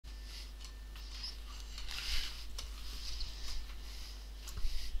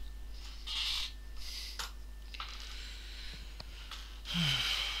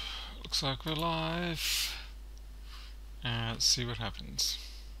Looks like we're live. Let's see what happens.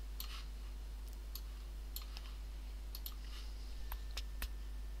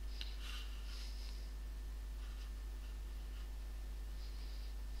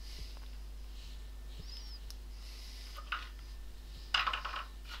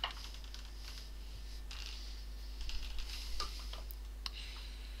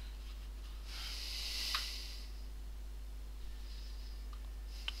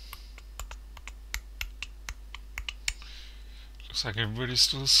 Looks like everybody's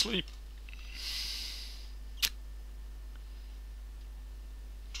still asleep.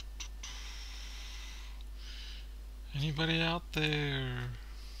 Anybody out there?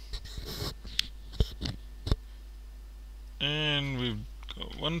 And we've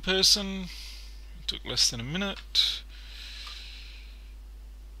got one person. It took less than a minute.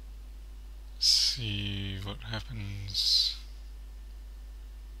 Let's see what happens.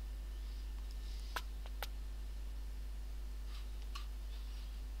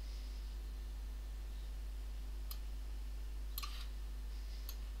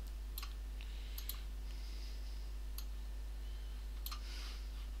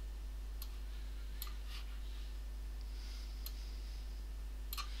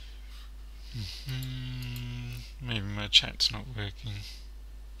 Maybe my chat's not working.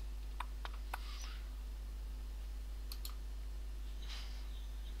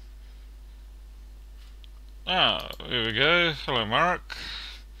 Here we go. Hello, Mark.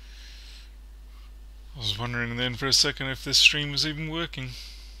 I was wondering then for a second if this stream was even working.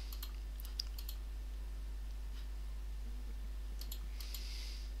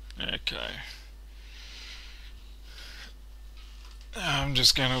 Okay. I'm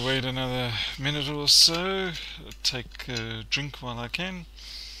just going to wait another minute or so, take a drink while I can.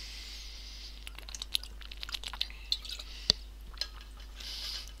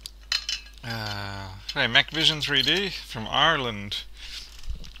 Hey, MacVision 3D from Ireland.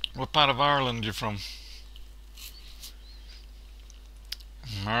 What part of Ireland are you from?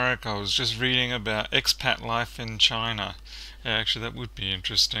 Mark, I was just reading about expat life in China. Yeah, actually, that would be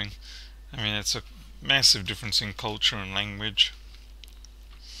interesting. I mean, it's a massive difference in culture and language.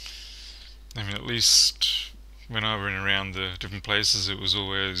 I mean, at least when I went around the different places, it was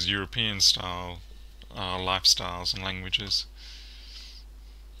always European style lifestyles and languages.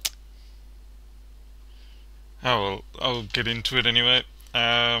 Oh well, I'll get into it anyway.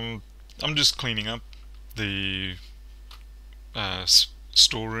 I'm just cleaning up the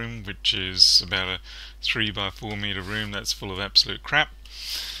storeroom, which is about a 3 by 4 meter room that's full of absolute crap.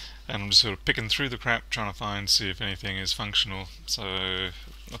 And I'm just sort of picking through the crap, trying to see if anything is functional. So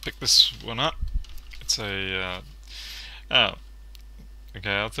I picked this one up. It's a oh,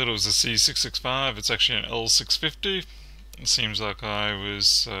 okay, I thought it was a C665. It's actually an L650. It seems like I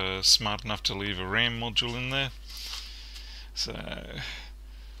was smart enough to leave a RAM module in there. So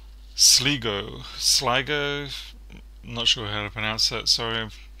Sligo, not sure how to pronounce that. Sorry,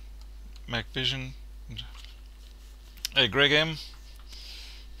 MacVision. Hey, Greg M.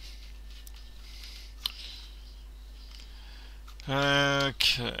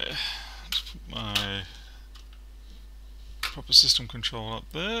 Okay, let's put my proper system control up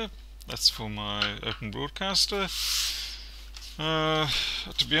there. That's for my open broadcaster.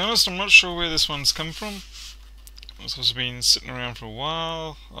 To be honest, I'm not sure where this one's come from. This has been sitting around for a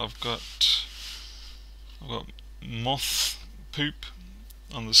while. I've got moth poop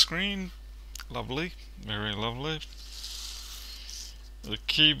on the screen. Lovely, very lovely. The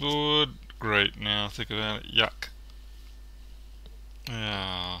keyboard, great. Now think about it. Yuck.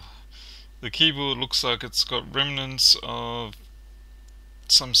 Yeah, the keyboard looks like it's got remnants of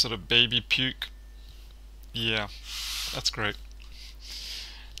some sort of baby puke. Yeah, that's great.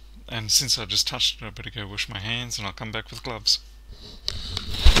 And since I just touched it, I better go wash my hands and I'll come back with gloves.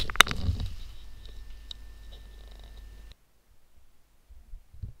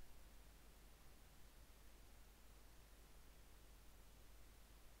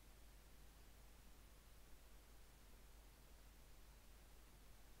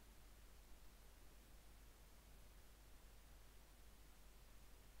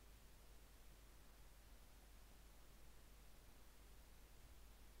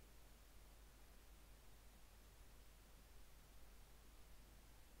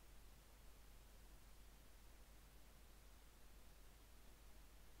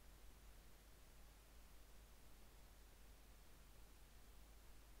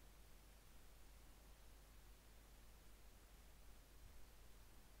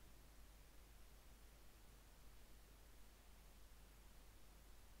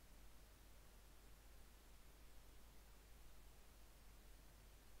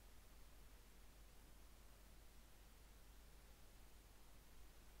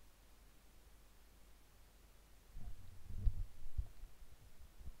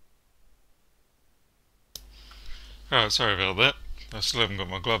 Alright, sorry about that. I still haven't got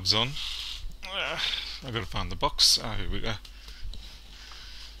my gloves on. I've got to find the box. Oh, here we go.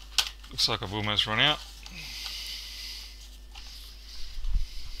 Looks like I've almost run out.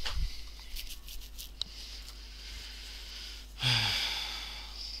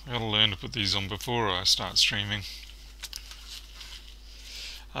 I gotta learn to put these on before I start streaming.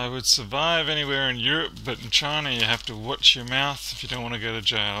 I would survive anywhere in Europe, but in China you have to watch your mouth if you don't want to go to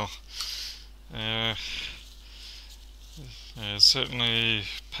jail. Yeah, it certainly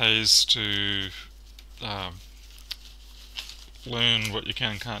pays to learn what you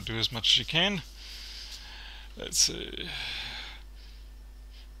can and can't do as much as you can. Let's see.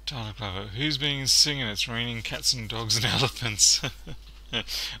 Dana Clover, who's being singing? It's raining cats and dogs and elephants.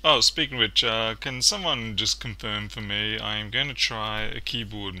 Oh, speaking of which, can someone just confirm for me? I am going to try a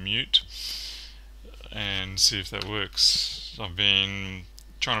keyboard mute and see if that works. I've been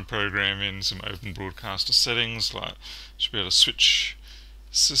trying to program in some open broadcaster settings, like should be able to switch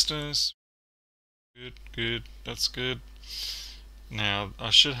systems. Good, that's good. Now I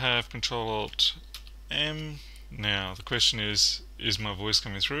should have Control Alt M. Now the question is my voice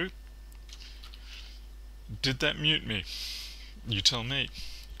coming through? Did that mute me? You tell me.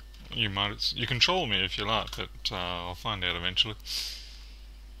 You control me if you like, but I'll find out eventually.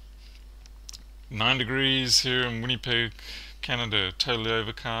 9 degrees here in Winnipeg, Canada, totally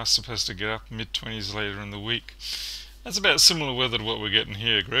overcast, supposed to get up mid-20s later in the week. That's about similar weather to what we're getting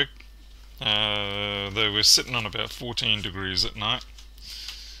here, Greg. Though we're sitting on about 14 degrees at night.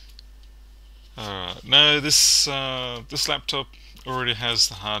 No, this laptop already has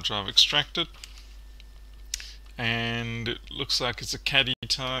the hard drive extracted, and it looks like it's a caddy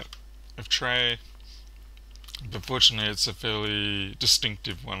type of tray, but fortunately it's a fairly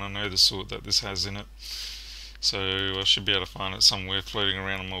distinctive one. I know the sort that this has in it, so I should be able to find it somewhere floating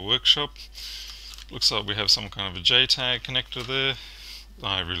around in my workshop. Looks like we have some kind of a JTAG connector there.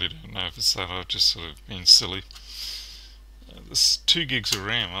 I really don't know if it's that. I've just sort of been silly. There's 2 gigs of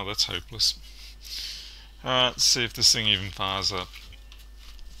RAM. Oh, that's hopeless. Alright, let's see if this thing even fires up.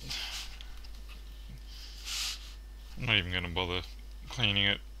 I'm not even going to bother cleaning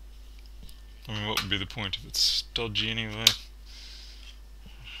it. I mean, what would be the point if it's dodgy anyway?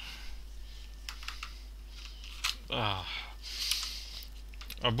 I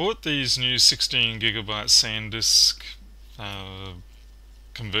bought these new 16GB SanDisk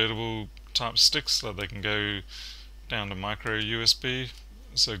convertible type sticks so that they can go down to micro USB,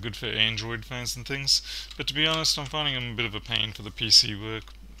 so good for Android phones and things. But to be honest, I'm finding them a bit of a pain for the PC work.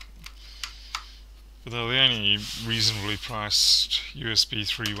 But they're the only reasonably priced USB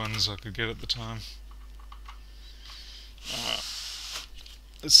 3 ones I could get at the time.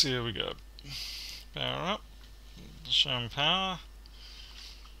 Let's see how we go. Power up. Show 'em power.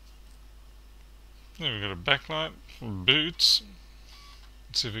 There we got a backlight. Boots.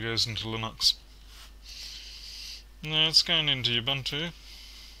 Let's see if it goes into Linux. No, it's going into Ubuntu.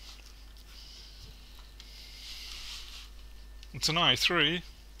 It's an i3.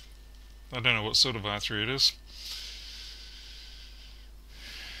 I don't know what sort of i3 it is.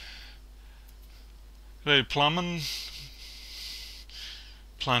 Hey, Plumman.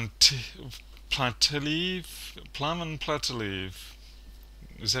 Platalev.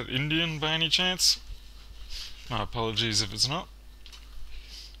 Is that Indian by any chance? My apologies if it's not.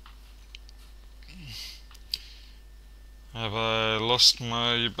 Have I lost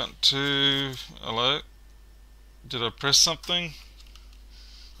my Ubuntu? Hello? Did I press something?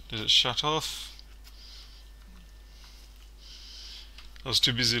 Did it shut off? I was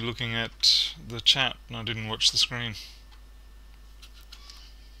too busy looking at the chat and I didn't watch the screen.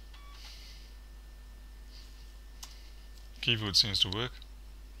 Keyboard seems to work.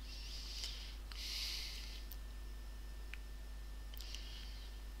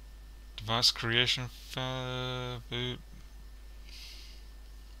 Device creation boot.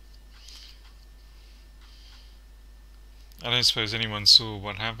 I don't suppose anyone saw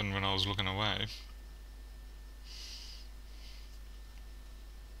what happened when I was looking away.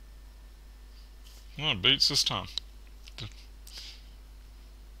 Oh, it beats this time.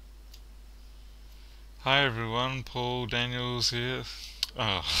 Hi everyone, Paul Daniels here.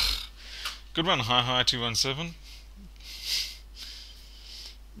 Oh, good one, Hi217.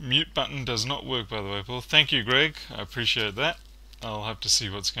 Mute button does not work, by the way, Paul. Thank you, Greg. I appreciate that. I'll have to see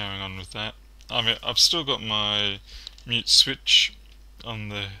what's going on with that. I mean, I've still got my mute switch on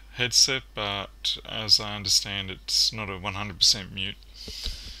the headset, but as I understand, it's not a 100% mute.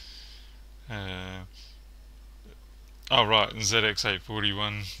 Oh right,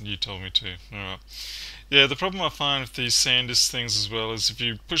 ZX841, you told me to. Alright. Yeah, the problem I find with these SanDisk things as well is if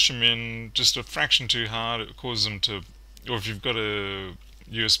you push them in just a fraction too hard, it causes them to, or if you've got a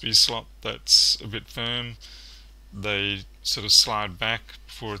USB slot that's a bit firm, they sort of slide back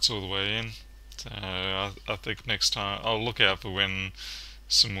before it's all the way in. So I think next time I'll look out for when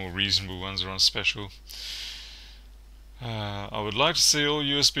some more reasonable ones are on special. I would like to see all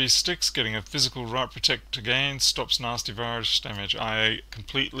USB sticks getting a physical write protect again, stops nasty virus damage. I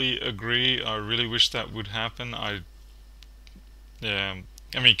completely agree. I really wish that would happen. Yeah,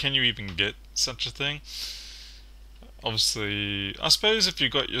 I mean, can you even get such a thing? Obviously, I suppose if you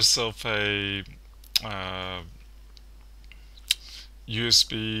got yourself a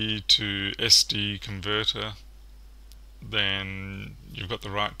USB to SD converter, then you've got the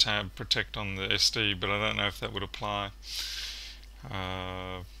right tab protect on the SD, but I don't know if that would apply.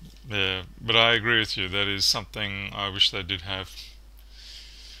 Yeah, but I agree with you, that is something I wish they did have,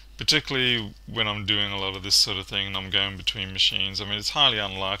 particularly when I'm doing a lot of this sort of thing and I'm going between machines. I mean, it's highly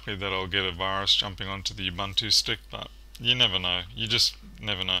unlikely that I'll get a virus jumping onto the Ubuntu stick, but you never know. You just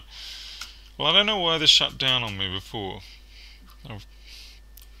never know. Well, I don't know why this shut down on me before.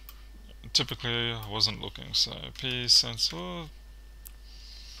 Typically I wasn't looking, so P sensor,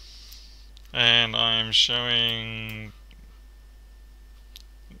 and I'm showing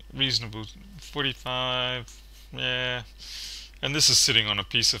reasonable 45, yeah, and this is sitting on a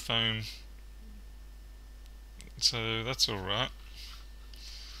piece of foam, so that's alright.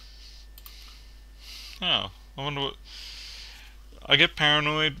 Oh, I wonder what, I get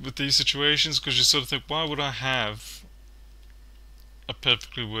paranoid with these situations because you sort of think, why would I have a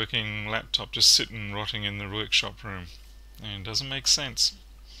perfectly working laptop just sitting rotting in the workshop room? And it doesn't make sense.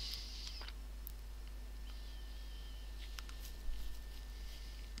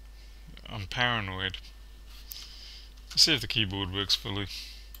 I'm paranoid. Let's see if the keyboard works fully.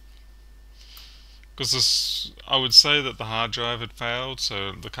 Because this, I would say that the hard drive had failed,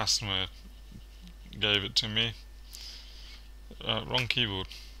 so the customer gave it to me. Wrong keyboard.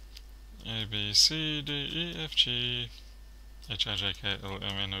 A, B, C, D, E, F, G, H, I, J, K, L, M,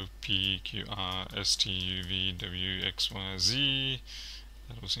 N, O, P, Q, R, S, T, U, V, W, X, Y, Z.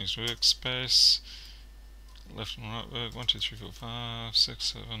 That all seems to work. Space. Left and right work. 1, 2, 3, 4, 5, 6,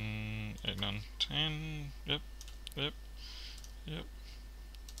 7, 8, 9, 10. Yep. Yep. Yep.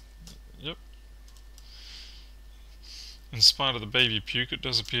 Yep. In spite of the baby puke, it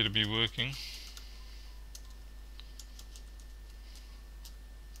does appear to be working.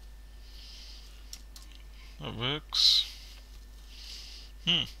 That works.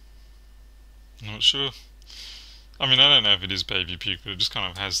 Not sure. I mean, I don't know if it is baby puke, but it just kind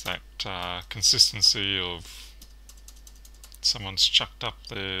of has that consistency of someone's chucked up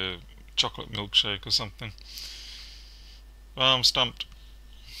their chocolate milkshake or something. Well, I'm stumped.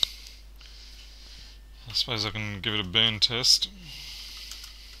 I suppose I can give it a burn test.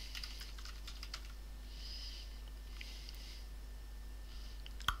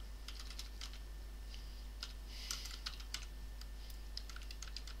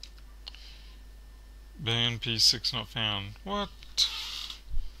 Burn P6 not found. What?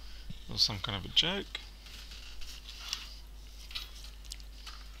 That was some kind of a joke.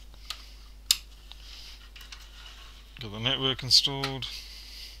 Got the network installed.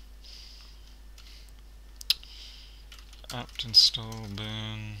 Apt install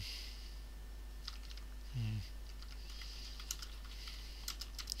burn.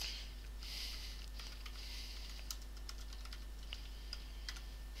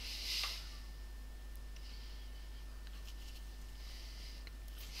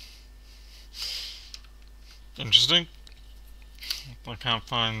 Interesting. I can't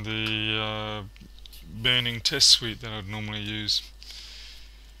find the burning test suite that I'd normally use.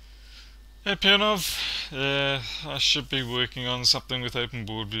 Hey Pianov, yeah, I should be working on something with Open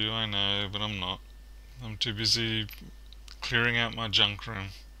Board View, I know, but I'm not. I'm too busy clearing out my junk room.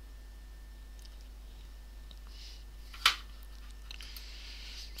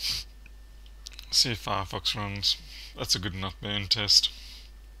 See if Firefox runs. That's a good enough burn test.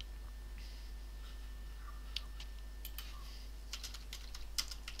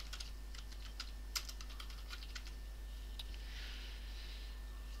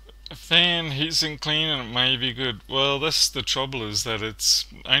 Fan heatsink clean and it may be good. Well, that's the trouble, is that it's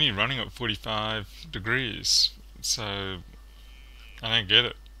only running at 45 degrees, so I don't get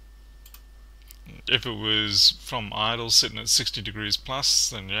it. If it was from idle sitting at 60 degrees plus,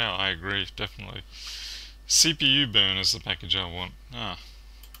 then yeah, I agree, definitely. CPU burn is the package I want.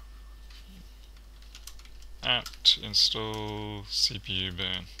 Apt install CPU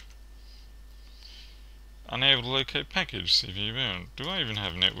burn. Unable to locate package, CPU burn. Do I even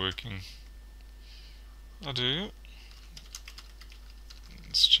have networking? I do.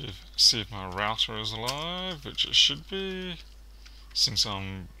 Let's see if my router is alive, which it should be, since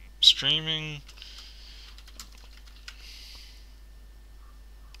I'm streaming.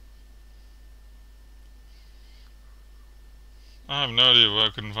 I have no idea why I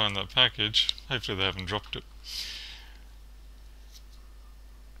couldn't find that package. Hopefully they haven't dropped it.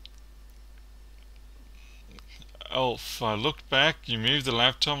 Oh, if I looked back, you moved the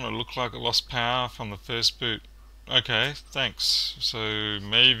laptop and it looked like it lost power from the first boot. Okay, thanks. So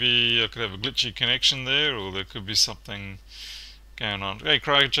maybe I could have a glitchy connection there, or there could be something going on. Hey,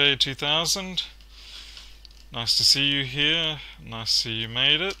 CraigJ2000. Nice to see you here. Nice to see you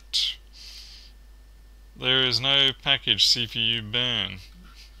made it. There is no package CPU burn.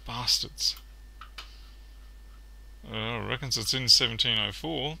 Bastards. I reckon it's in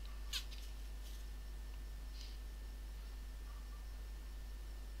 1704.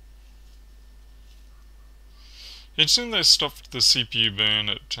 Interesting they stopped the CPU burn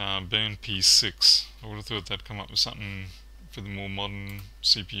at burn P6. I would have thought they'd come up with something for the more modern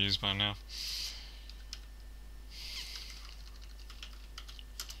CPUs by now.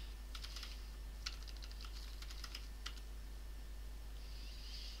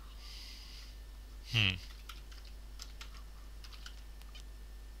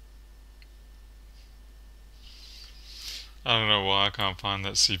 I don't know why I can't find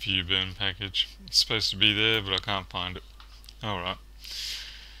that CPU burn package. It's supposed to be there, but I can't find it. Alright.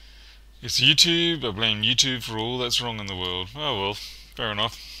 It's YouTube. I blame YouTube for all that's wrong in the world. Oh well, fair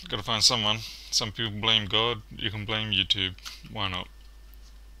enough. Gotta find someone. Some people blame God. You can blame YouTube. Why not?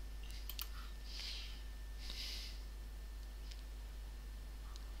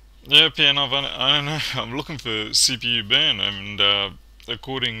 Yeah, PNF, I don't know. I'm looking for CPU burn, and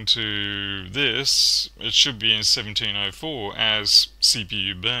according to this, it should be in 1704 as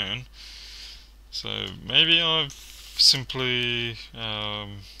CPU burn. So maybe I've simply oh,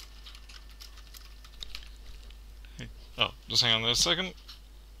 just hang on there a second.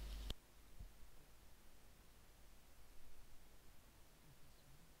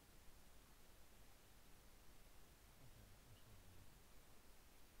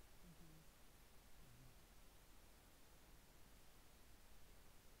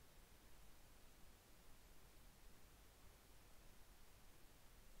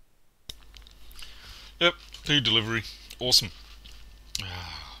 Yep, food delivery. Awesome.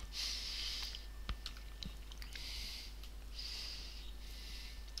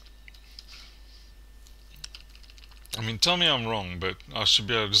 I mean, tell me I'm wrong, but I should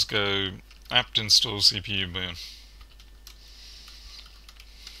be able to just go apt install CPU burn.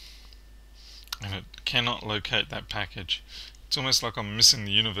 And it cannot locate that package. It's almost like I'm missing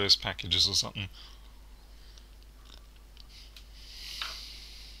the universe packages or something.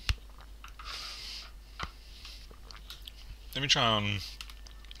 Let me try on...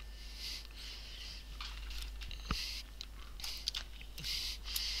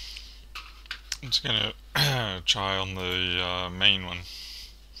 I'm just gonna try on the main one.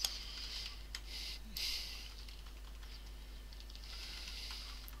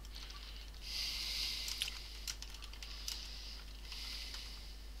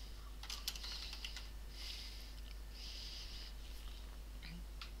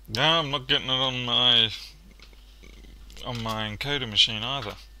 No, I'm not getting it on my encoder machine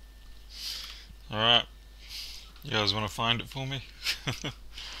either. Alright, you guys want to find it for me?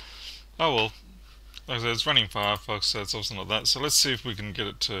 Oh well, like I said, it's running Firefox, so it's also not that. So let's see if we can get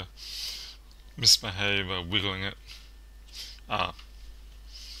it to misbehave by wiggling it. Well,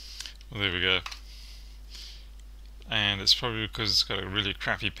 there we go. And it's probably because it's got a really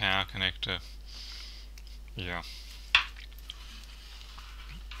crappy power connector. Yeah.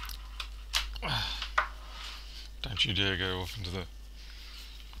 Don't you dare go off into the...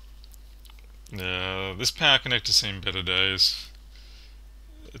 Yeah, this power connector's seen better days.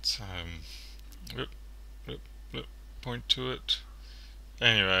 It's point to it.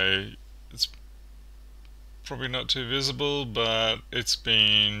 Anyway, it's probably not too visible, but it's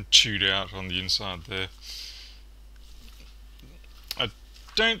been chewed out on the inside there. I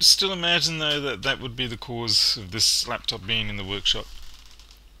don't still imagine though that that would be the cause of this laptop being in the workshop.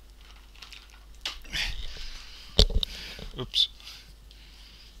 Oops.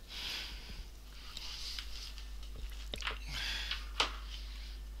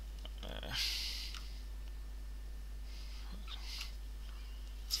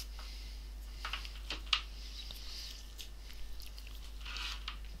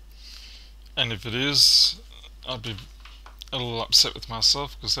 And if it is, I'd be a little upset with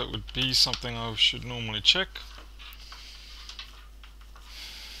myself because that would be something I should normally check.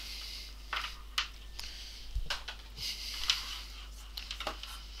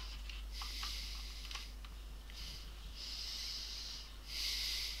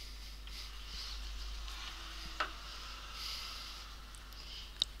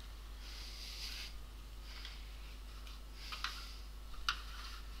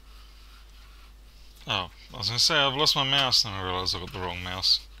 Oh, I was going to say I've lost my mouse and I realised I got the wrong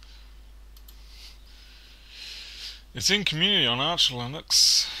mouse. It's in community on Arch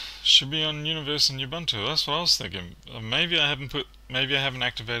Linux. Should be on Universe and Ubuntu. That's what I was thinking. Maybe I haven't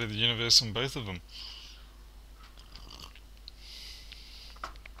activated the Universe on both of them.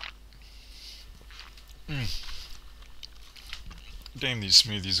 Damn, these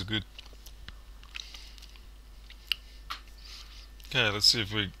smoothies are good. Okay, let's see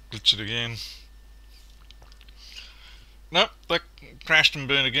if we glitch it again. Nope, that crashed and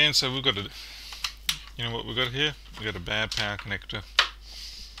burned again, so we've got a... You know what we've got here? We've got a bad power connector.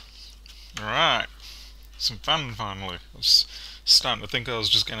 Alright, some fun finally. I was starting to think I was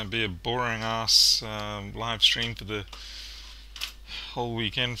just going to be a boring ass live stream for the whole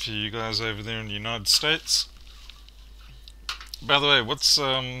weekend for you guys over there in the United States. By the way, what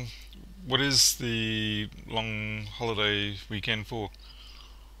is the long holiday weekend for?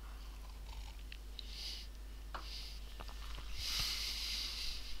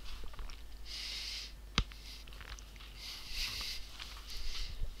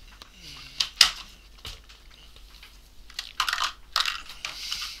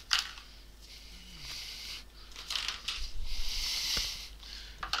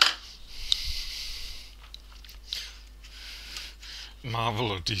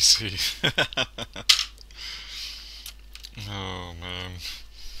 Marvel or DC? Oh man.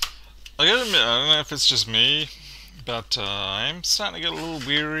 I gotta admit, I don't know if it's just me, but I'm starting to get a little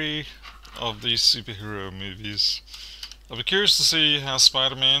weary of these superhero movies. I'll be curious to see how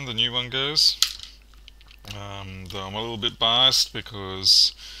Spider-Man, the new one, goes. Though I'm a little bit biased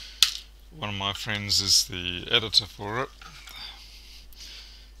because one of my friends is the editor for it.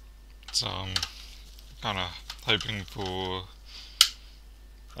 So I'm kind of hoping for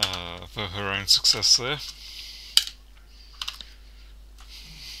her own success there.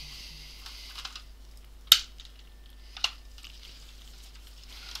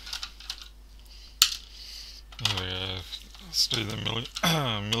 Oh yeah, let's do the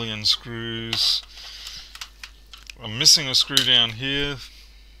million screws. I'm missing a screw down here.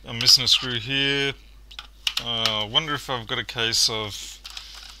 I'm missing a screw here. I wonder if I've got a case of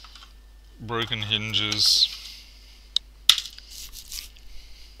broken hinges.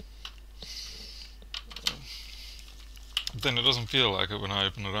 Then it doesn't feel like it when I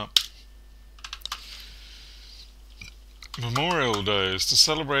open it up. Memorial Days to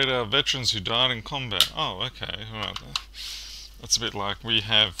celebrate our veterans who died in combat. Oh, okay, alright. That's a bit like we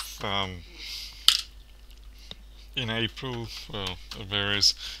have in April, well, it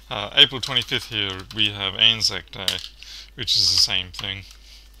varies. April 25th here we have Anzac Day, which is the same thing.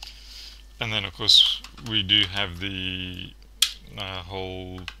 And then of course we do have the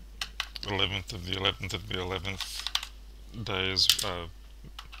whole 11th of the 11th of the 11th days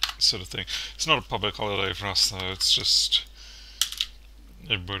sort of thing. It's not a public holiday for us though, it's just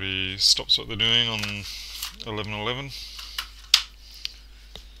everybody stops what they're doing on 11/11.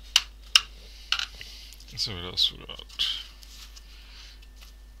 Let's see what else we got.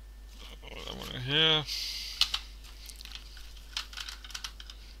 That one here.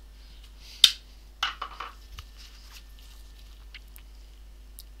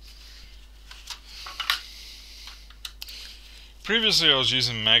 Previously I was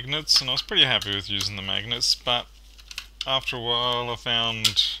using magnets and I was pretty happy with using the magnets, but after a while I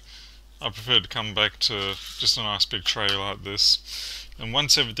found I preferred to come back to just a nice big tray like this. And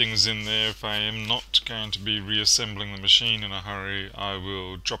once everything's in there, if I am not going to be reassembling the machine in a hurry, I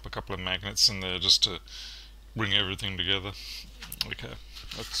will drop a couple of magnets in there just to bring everything together. Okay,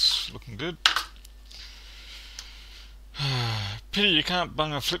 that's looking good. Pity you can't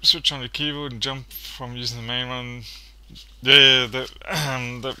bung a flip switch on your keyboard and jump from using the main one. Yeah,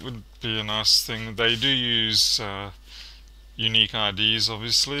 that would be a nice thing. They do use unique IDs,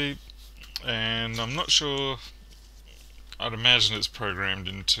 obviously, and I'm not sure. I'd imagine it's programmed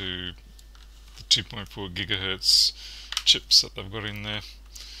into the 2.4 gigahertz chips that they've got in there.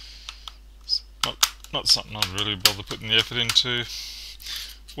 It's not something I'd really bother putting the effort into.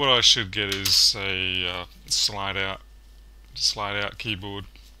 What I should get is a slide out keyboard.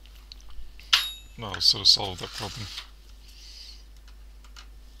 That'll sort of solve that problem.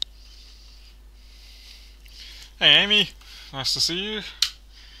 Hey Amy, nice to see you.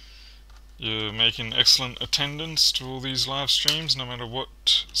 You're making excellent attendance to all these live streams, no matter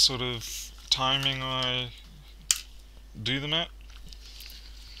what sort of timing I do them at.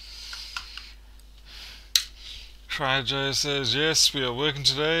 CryoJo says, yes, we are working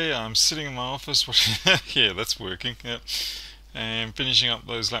today. I'm sitting in my office watching. Yeah, that's working. Yep. And finishing up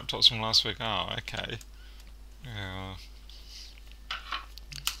those laptops from last week. Oh, okay.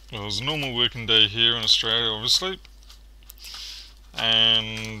 Well, it was a normal working day here in Australia, obviously.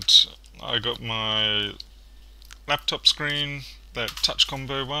 And I got my laptop screen, that touch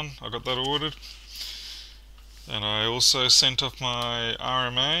combo one, I got that ordered. And I also sent off my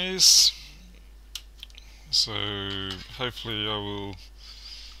RMAs. So hopefully I will,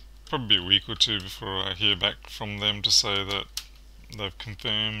 probably a week or two before I hear back from them to say that they've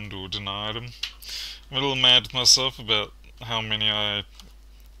confirmed or denied them. I'm a little mad with myself about how many I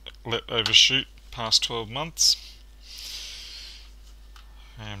let overshoot past 12 months.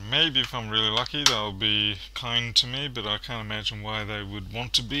 And maybe if I'm really lucky they'll be kind to me, but I can't imagine why they would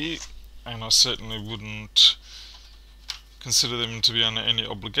want to be, and I certainly wouldn't consider them to be under any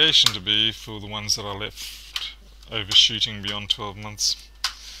obligation to be for the ones that I left overshooting beyond 12 months.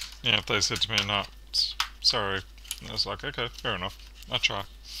 Yeah, if they said to me, no, sorry, I was like, okay, fair enough, I'll try.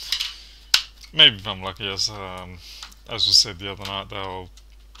 Maybe if I'm lucky, as was said the other night, they'll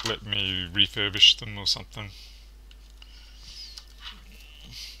let me refurbish them or something.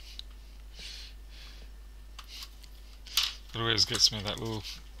 It always gets me, that little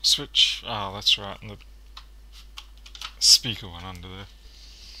switch. Oh, that's right, and the speaker one under there.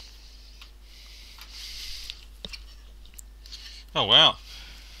 Oh wow.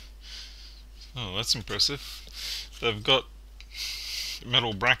 Oh, that's impressive. They've got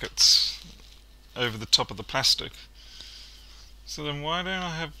metal brackets over the top of the plastic. So then why don't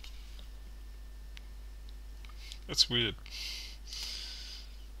I have... That's weird.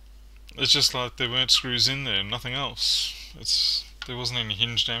 It's just like there weren't screws in there, nothing else. There wasn't any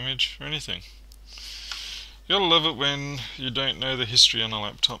hinge damage or anything. You gotta love it when you don't know the history on a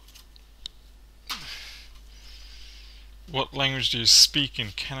laptop. What language do you speak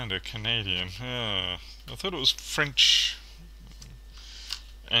in Canada? Canadian. I thought it was French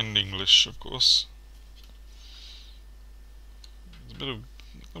and English, of course. There's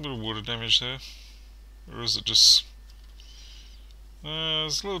a bit of water damage there, or is it just?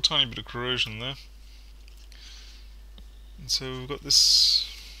 There's a little tiny bit of corrosion there. And so we've got this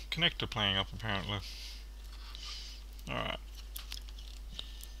connector playing up apparently. Alright.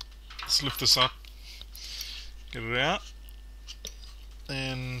 Let's lift this up, get it out,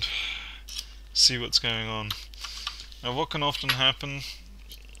 and see what's going on. Now what can often happen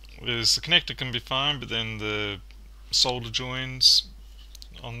is the connector can be fine, but then the solder joins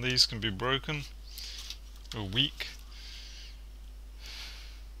on these can be broken or weak.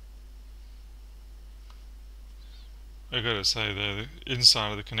 I gotta say though, the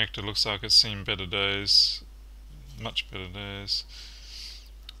inside of the connector looks like it's seen better days, much better days.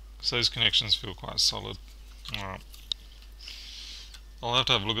 So those connections feel quite solid. Alright. I'll have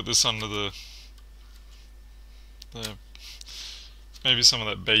to have a look at this under the maybe some of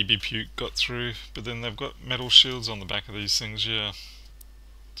that baby puke got through, but then they've got metal shields on the back of these things, yeah.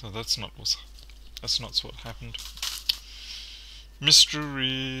 So that's not what happened.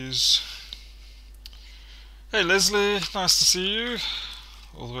 Mysteries. Hey Leslie, nice to see you,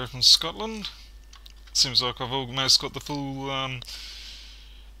 all the way from Scotland. Seems like I've almost got the full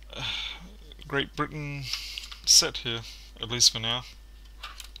Great Britain set here, at least for now.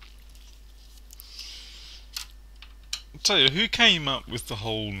 I'll tell you, who came up with the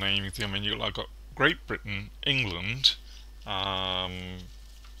whole naming thing? I mean, you've got Great Britain, England, what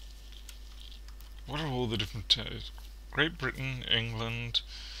are all the different Great Britain, England,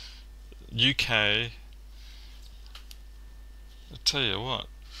 UK. I tell you what,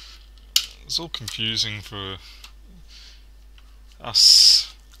 it's all confusing for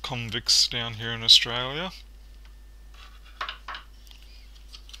us convicts down here in Australia.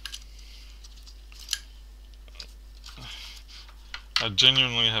 I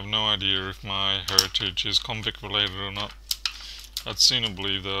genuinely have no idea if my heritage is convict related or not. I'd sooner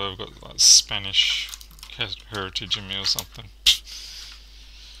believe that I've got like Spanish heritage in me or something.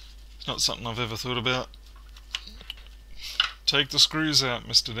 It's not something I've ever thought about. Take the screws out,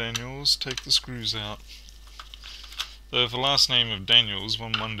 Mr. Daniels, take the screws out. Though if the last name of Daniels,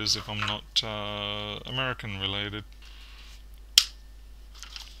 one wonders if I'm not American related.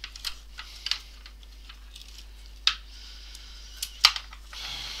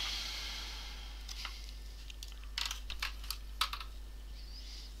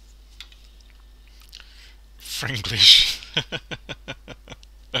 Franglish.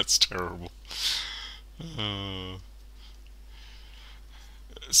 That's terrible. Uh,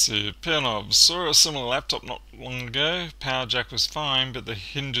 let's see, pair knobs. Saw a similar laptop not long ago. Power jack was fine, but the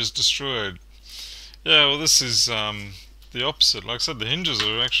hinges destroyed. Yeah, well, this is the opposite. Like I said, the hinges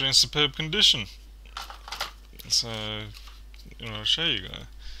are actually in superb condition. So, I'll show you guys.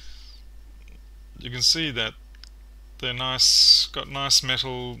 You can see that they're nice, got nice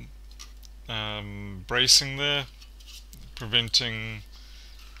metal bracing there, preventing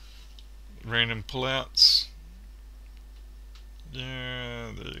random pullouts.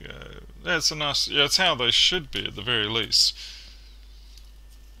 Yeah, there you go. That's a nice, yeah, it's how they should be at the very least.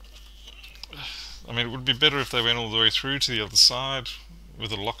 I mean, it would be better if they went all the way through to the other side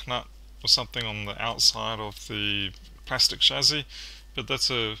with a lock nut or something on the outside of the plastic chassis, but that's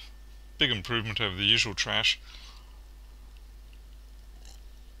a big improvement over the usual trash.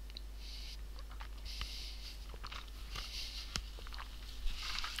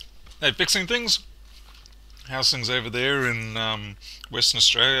 Hey, fixing things? How's things over there in Western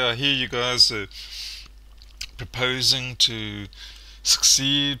Australia? I hear you guys are proposing to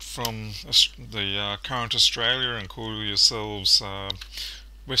succeed from the current Australia and call yourselves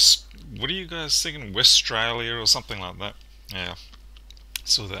West. What are you guys thinking? Westralia or something like that? Yeah,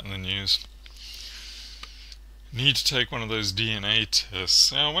 saw that in the news. Need to take one of those DNA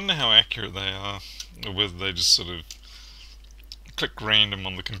tests. I wonder how accurate they are, or whether they just sort of click random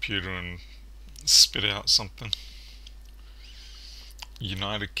on the computer and spit out something.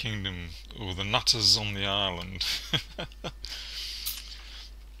 United Kingdom, or the nutters on the island.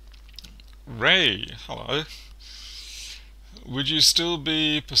 Ray, hello. Would you still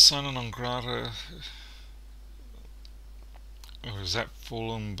be persona non grata, or has that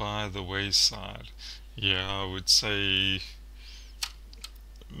fallen by the wayside? Yeah, I would say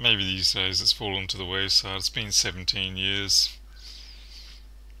maybe these days it's fallen to the wayside. It's been 17 years.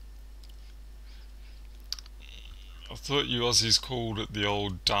 I thought you Aussies called it the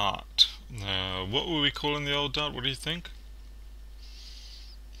old dart. What were we calling the old dart? What do you think?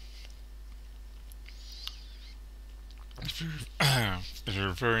 If you're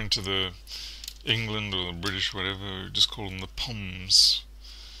referring to the England or the British, whatever, just call them the Poms.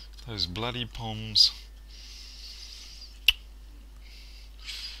 Those bloody Poms.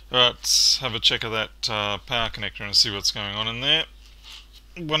 Alright, let's have a check of that power connector and see what's going on in there.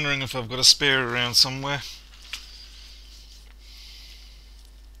 Wondering if I've got a spare around somewhere.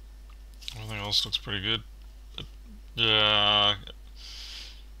 Everything else looks pretty good. Yeah,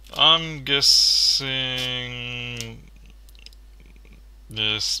 I'm guessing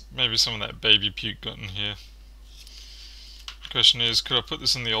yes, maybe some of that baby puke got in here. The question is, could I put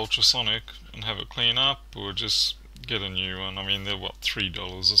this in the ultrasonic and have it clean up, or just get a new one? I mean, they're what, $3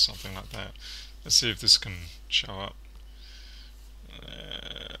 or something like that. Let's see if this can show up.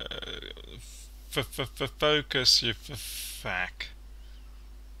 Focus, you fack.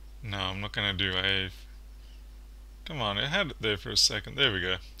 No, I'm not going to do a... Come on, it had it there for a second. There we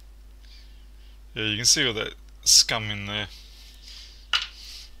go. Yeah, you can see all that scum in there.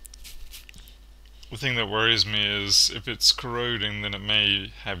 The thing that worries me is if it's corroding, then it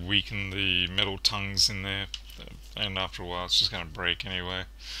may have weakened the metal tongues in there, and after a while it's just going to break anyway.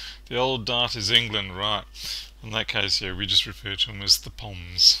 The old dart is England, right? In that case, yeah, we just refer to them as the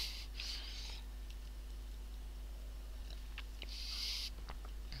Poms.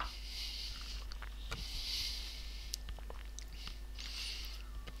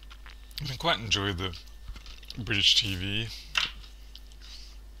 I quite enjoyed the British TV.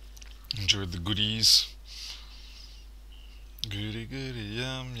 Enjoyed the goodies. Goody goody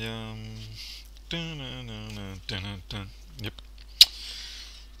yum yum. Dun, dun, dun, dun, dun, dun. Yep.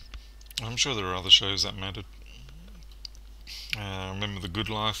 I'm sure there are other shows that mattered. Remember The Good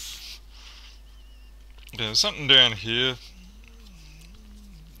Life. Yeah, there's something down here.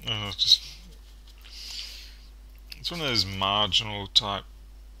 It's one of those marginal type.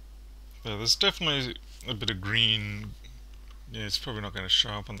 Yeah, there's definitely a bit of green. Yeah, it's probably not going to show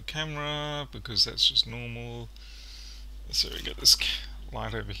up on the camera because that's just normal. So we get this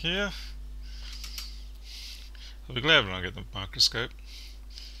light over here. I'll be glad when I get the microscope.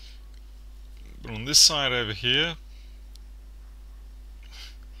 But on this side over here,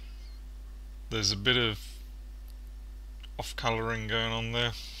 there's a bit of off-colouring going on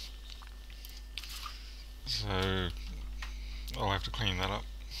there. So I'll have to clean that up.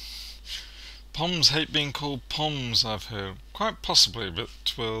 Poms hate being called Poms, I've heard. Quite possibly, but,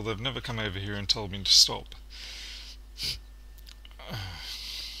 well, they've never come over here and told me to stop.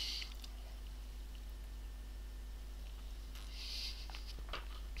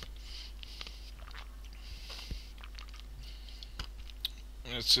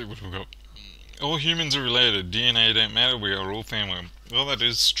 Let's see what we've got. All humans are related. DNA don't matter. We are all family. Well, that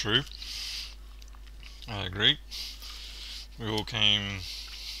is true. I agree. We all came.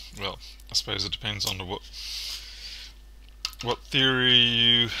 Well, I suppose it depends on what theory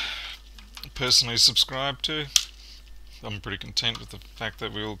you personally subscribe to. I'm pretty content with the fact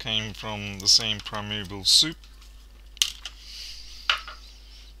that we all came from the same primeval soup,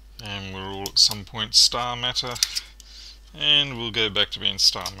 and we're all at some point star matter, and we'll go back to being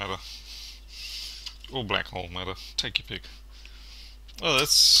star matter or black hole matter. Take your pick. Oh,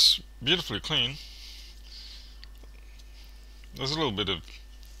 that's beautifully clean. There's a little bit of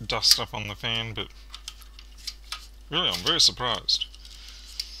dust up on the fan, but really I'm very surprised.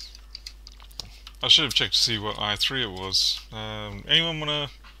 I should have checked to see what i3 it was. Anyone want to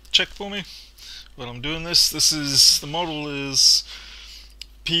check for me while I'm doing this? The model is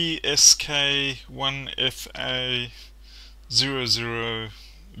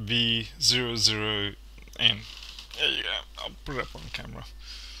PSK1FA00V00N. There you go. I'll put it up on camera.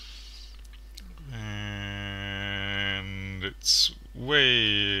 And it's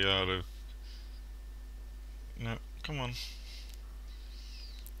way out of... No, come on.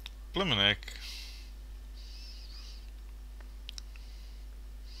 Blimmin' heck.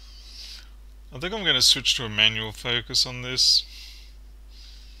 I think I'm going to switch to a manual focus on this,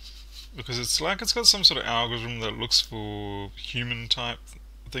 because it's like it's got some sort of algorithm that looks for human type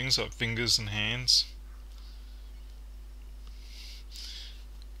things like fingers and hands.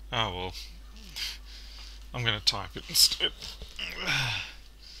 Oh well, I'm going to type it instead.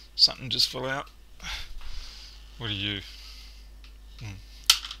 Something just fell out. What are you?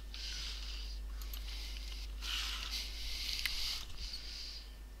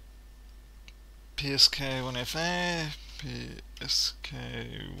 PSK1FA,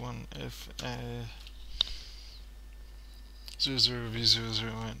 PSK1FA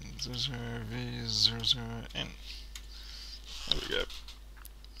 00V00N, 00V00N. There we go.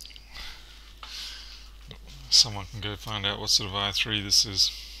 Someone can go find out what sort of i3 this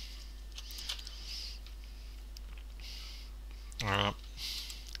is. Alright.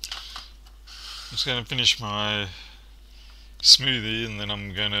 I'm just going to finish my smoothie, and then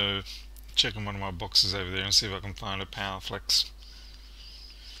I'm going to check on one of my boxes over there and see if I can find a Powerflex.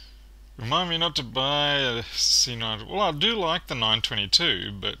 Remind me not to buy a C9. Well, I do like the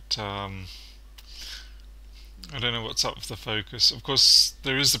 922, but I don't know what's up with the focus. Of course,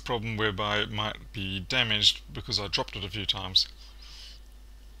 there is the problem whereby it might be damaged because I dropped it a few times.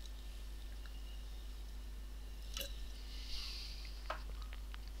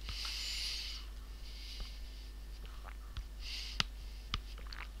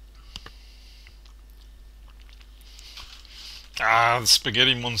 Ah, the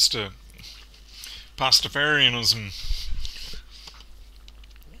spaghetti monster. Pastafarianism.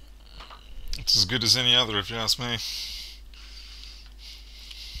 It's as good as any other, if you ask me.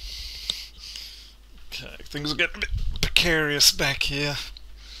 Okay, things are getting a bit precarious back here.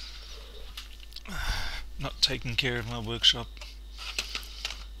 Not taking care of my workshop.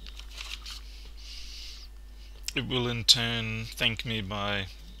 It will in turn thank me by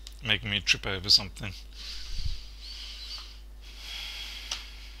making me trip over something.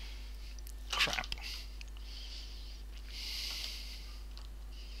 Crap.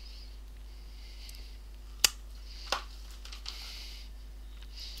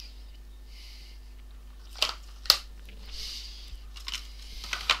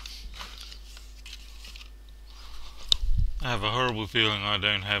 I have a horrible feeling I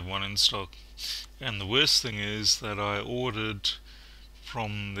don't have one in stock. And the worst thing is that I ordered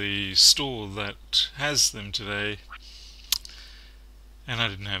from the store that has them today, and I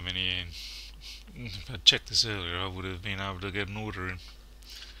didn't have any in. If I'd checked this earlier, I would have been able to get an order in.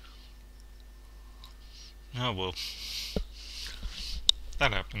 Oh well,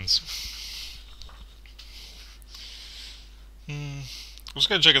 that happens. Let's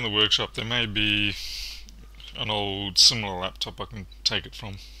go check in the workshop. There may be an old similar laptop I can take it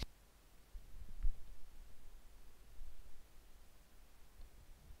from.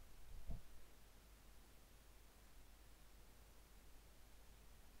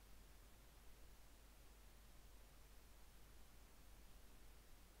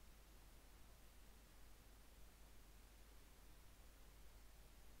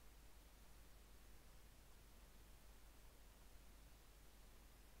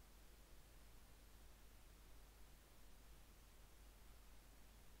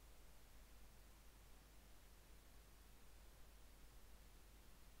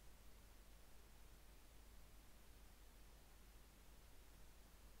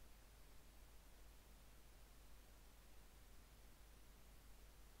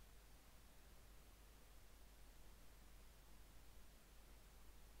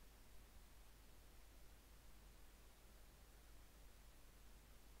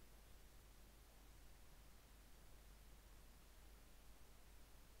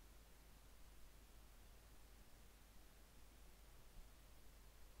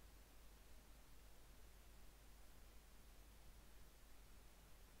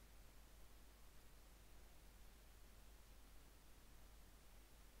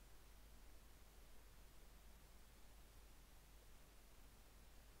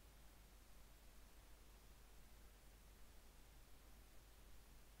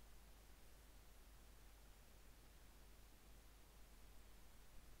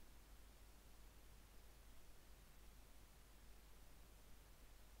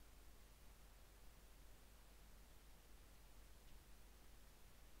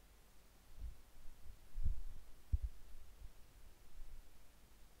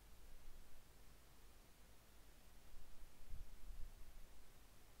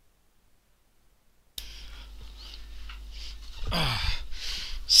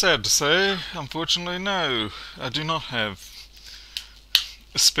 Sad to say, unfortunately, no. I do not have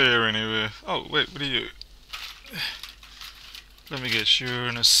a spare anywhere. Oh, wait, what are you? Let me guess, you're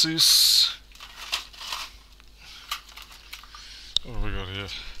an ASUS. What have we got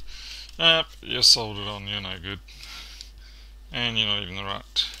here? You're soldered on, you're no good. And you're not even the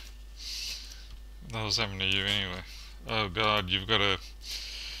right. What the hell's happened to you anyway? Oh god, you've got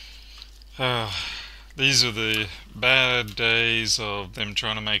a... these are the bad days of them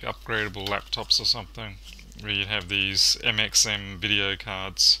trying to make upgradable laptops or something, where you have these MXM video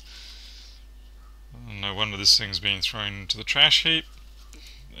cards. No wonder this thing's been thrown into the trash heap.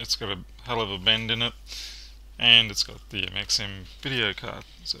 It's got a hell of a bend in it, and it's got the MXM video card,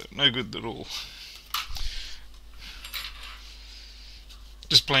 so no good at all.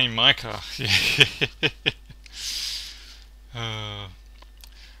 Just blame my car.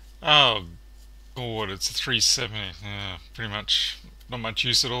 Oh god, it's a 370. Pretty much not much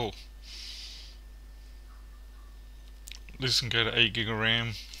use at all. This can go to 8 gig of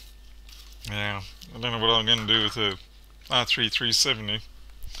RAM. Yeah, I don't know what I'm going to do with the R3 370.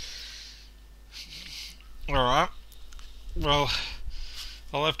 Alright, well,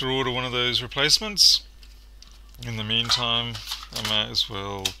 I'll have to order one of those replacements. In the meantime, I might as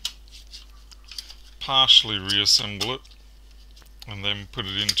well partially reassemble it and then put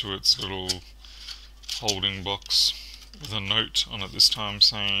it into its little holding box with a note on it this time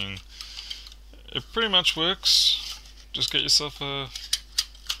saying it pretty much works, just get yourself a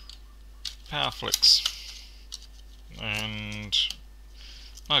PowerFlex. And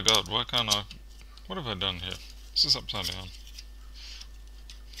my god, why can't I? What have I done here? This is upside down.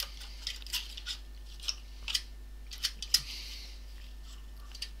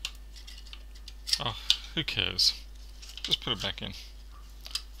 Oh, who cares? Just put it back in.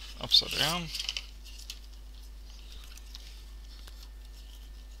 Upside down.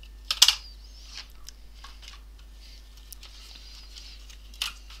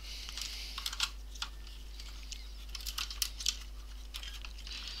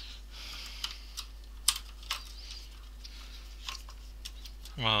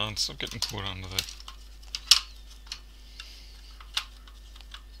 Come on, stop getting caught under there.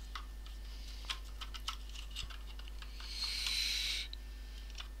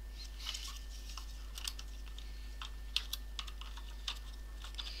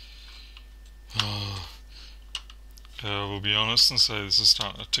 I will be honest and say this is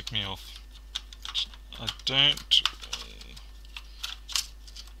starting to tick me off. I don't...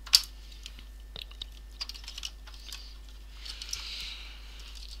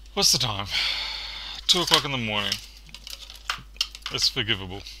 What's the time? 2 o'clock in the morning. It's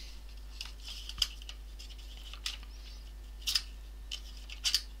forgivable.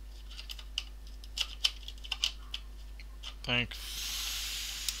 Thank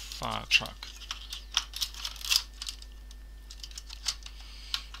fire truck.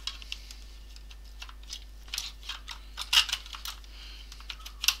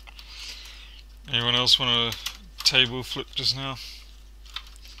 Anyone else want a table flip just now?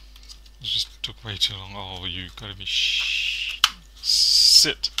 It just took way too long. Oh, you gotta be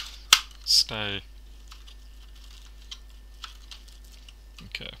sit. Stay.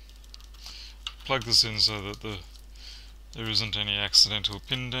 Okay. Plug this in so that there isn't any accidental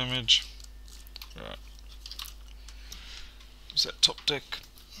pin damage. Right. Is that top deck?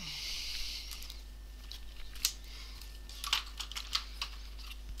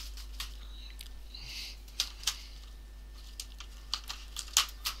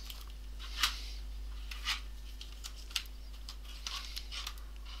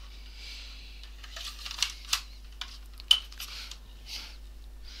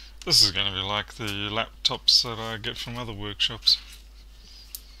 This is going to be like the laptops that I get from other workshops.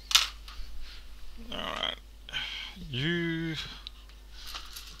 Alright, you...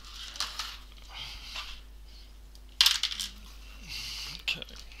 Okay.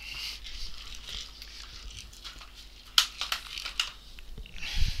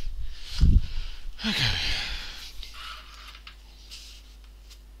 Okay.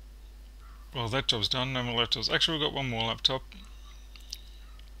 Well, that job's done, no more laptops. Actually, we've got one more laptop.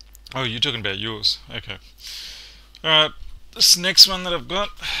 Oh, you're talking about yours. Okay. Alright, this next one that I've got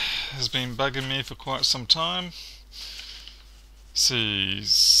has been bugging me for quite some time. See,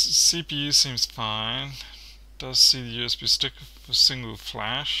 CPU seems fine. Does see the USB stick for single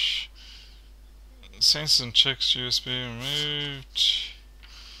flash. Sensors and checks USB removed.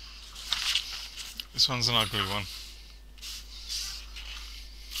 This one's an ugly one.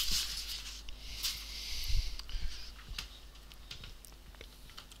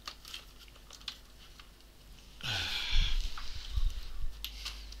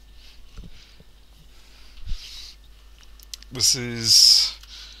 This is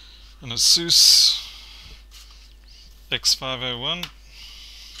an ASUS X501.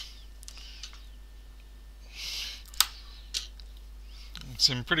 It's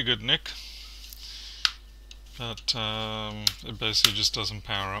in pretty good nick, but it basically just doesn't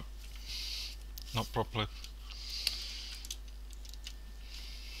power up, not properly.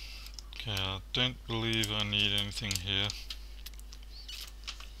 Okay, I don't believe I need anything here.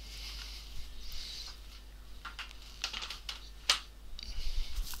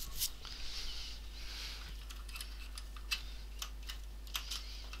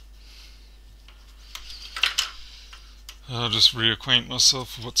 I'll just reacquaint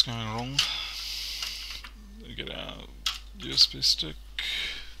myself with what's going wrong. Get our USB stick.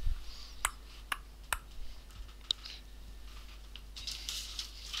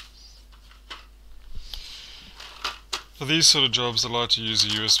 For these sort of jobs, I like to use a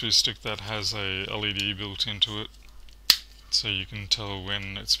USB stick that has a LED built into it, so you can tell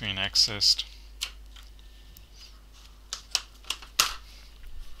when it's being accessed.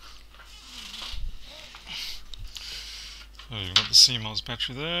 So you've got the CMOS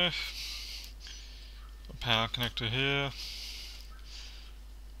battery there, a power connector here,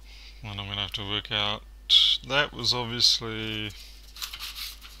 and I'm going to have to work out, that was obviously,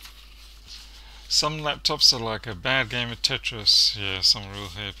 some laptops are like a bad game of Tetris. Yeah, some real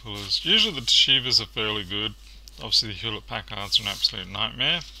hair pullers. Usually the Toshibas are fairly good. Obviously the Hewlett-Packards are an absolute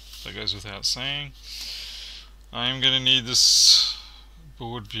nightmare, that goes without saying. I am going to need this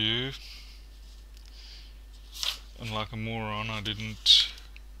board view, and like a moron I didn't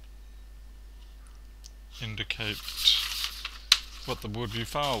indicate what the board view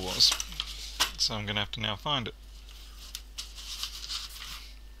file was, so I'm going to have to now find it.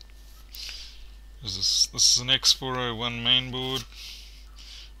 This is an X401 mainboard,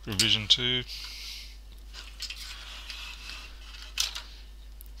 revision 2.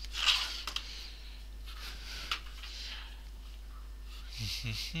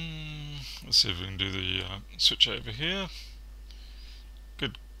 Let's see if we can do the switch over here.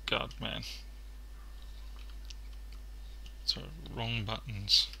 Good God, man. Sorry, wrong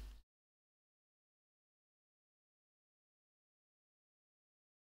buttons.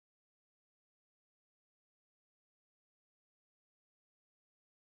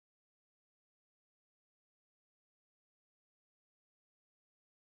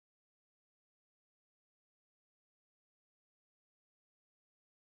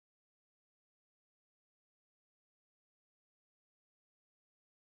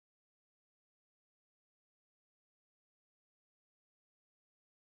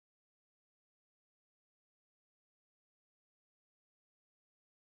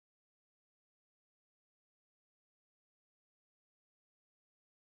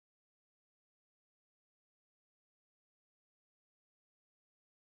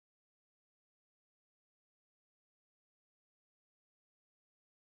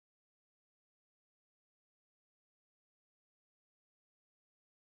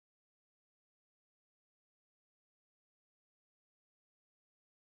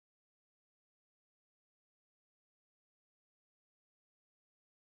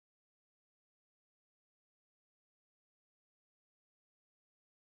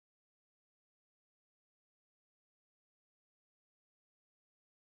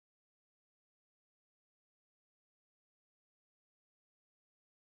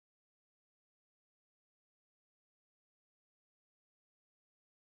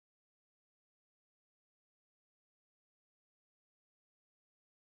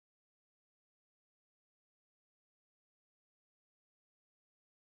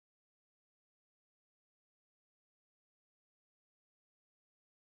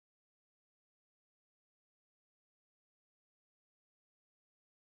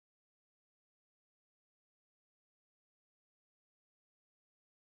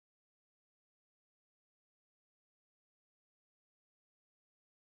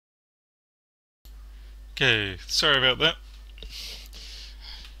 Okay, sorry about that.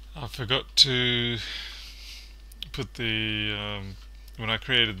 I forgot to put the, when I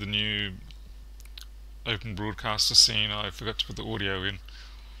created the new open broadcaster scene, I forgot to put the audio in.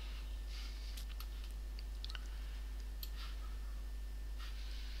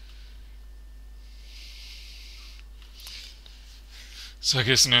 So I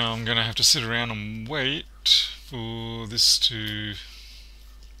guess now I'm going to have to sit around and wait for this to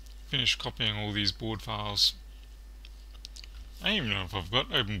finish copying all these board files. I don't even know if I've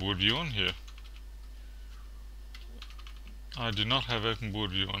got Open Board View on here. I do not have Open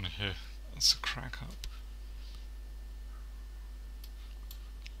Board View on here. That's a crack up.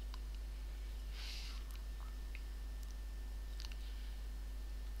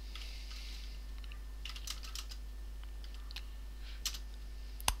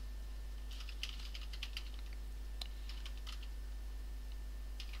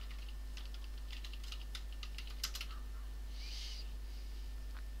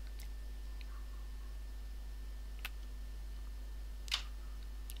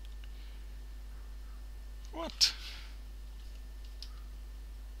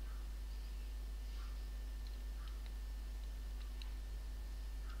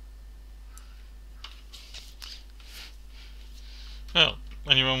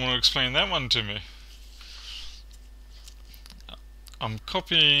 Anyone want to explain that one to me? I'm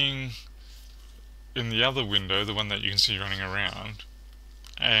copying in the other window, the one that you can see running around,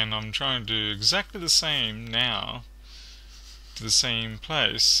 and I'm trying to do exactly the same now to the same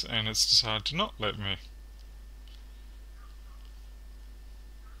place, and it's decided to not let me.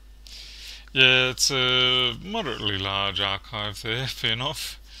 Yeah, it's a moderately large archive there, fair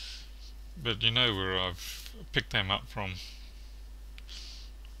enough, but you know where I've picked them up from.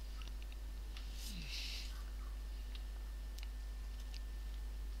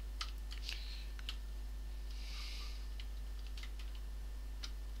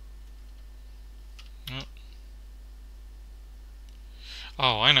 Yep.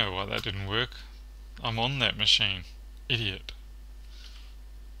 Oh, I know why that didn't work. I'm on that machine. Idiot.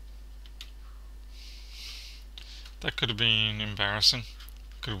 That could have been embarrassing.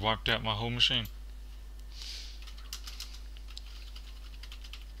 Could have wiped out my whole machine.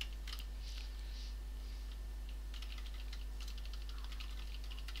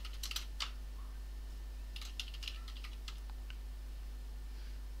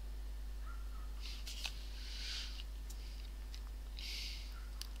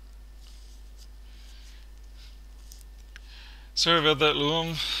 Sorry about that,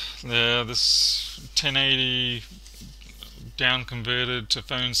 Luam. Yeah, this 1080 down converted to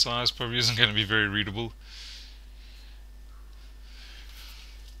phone size probably isn't going to be very readable.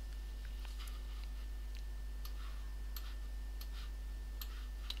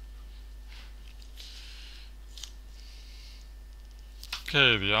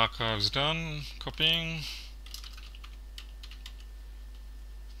 Okay, the archive's done. Copying.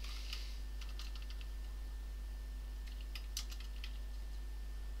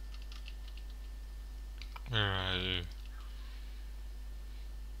 Where are you?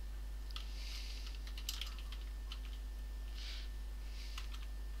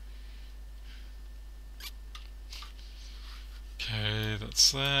 Okay,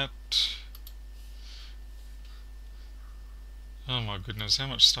 that's that. Oh my goodness, how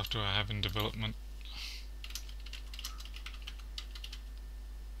much stuff do I have in development?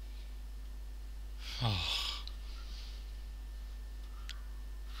 Oh.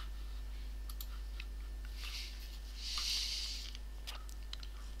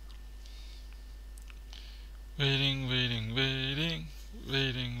 Waiting.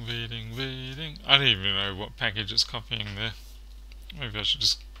 I don't even know what package it's copying there. Maybe I should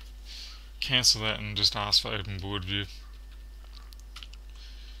just cancel that and just ask for open board view.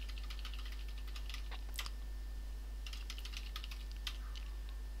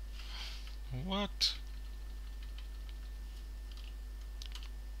 What?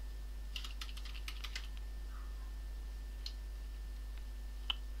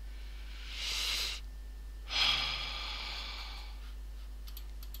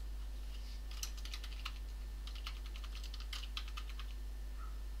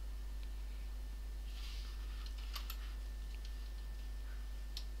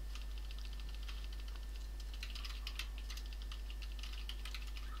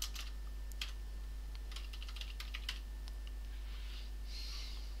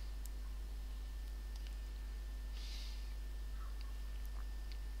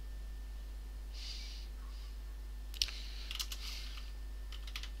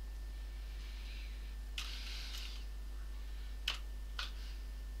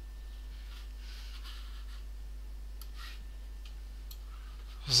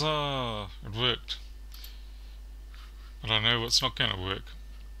 Huzzah! It worked. But I know what's not going to work.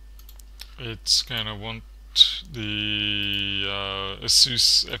 It's going to want the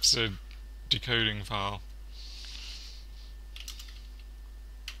ASUS FZ decoding file.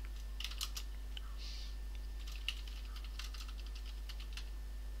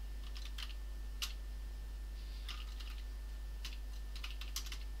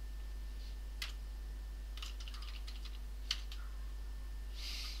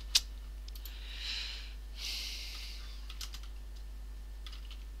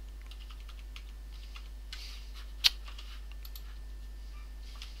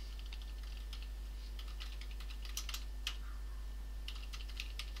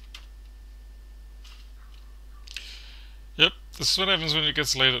 Yep, this is what happens when it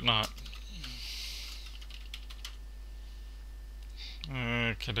gets late at night.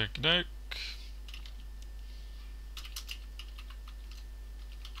 Okey-doke.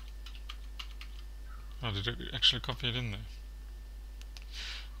 Oh, did it actually copy it in there?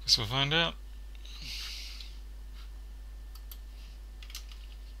 Guess we'll find out.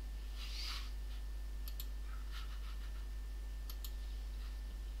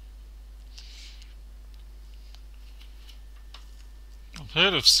 I've heard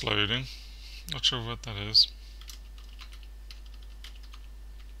diff's loading. Not sure what that is.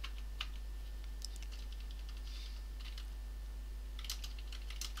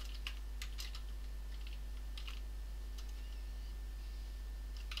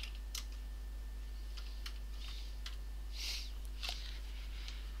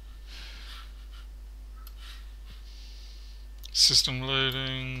 System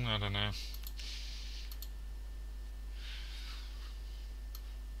loading, I don't know.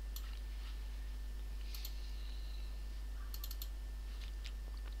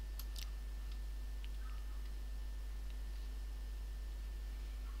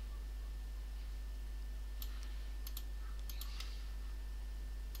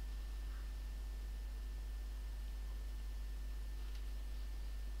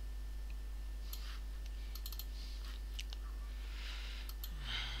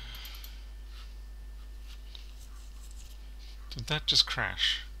 Did that just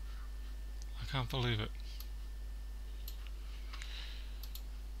crash? I can't believe it.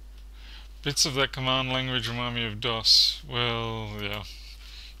 Bits of that command language remind me of DOS. Well, yeah.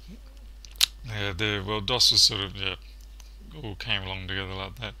 Well, DOS was sort of, yeah, all came along together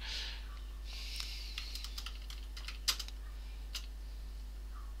like that.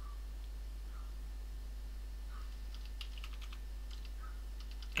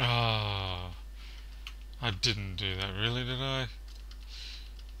 Ah, I didn't do that, really, did I?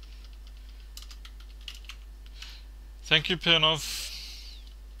 Thank you, Pernov.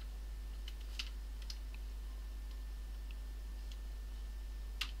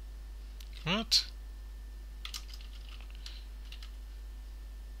 What?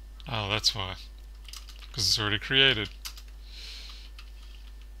 Oh, that's why. Because it's already created.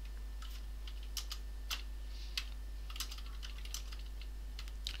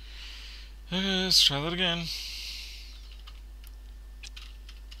 Okay, let's try that again.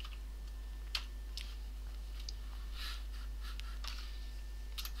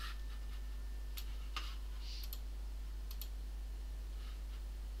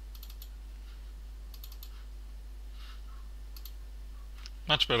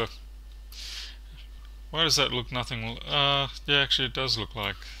 Much better. Why does that look nothing? Yeah, actually it does look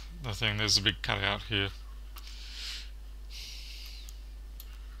like the thing. There's a big cutout here.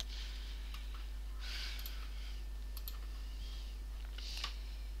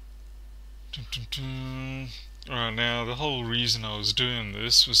 Alright, now the whole reason I was doing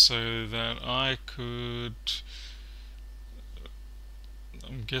this was so that I could...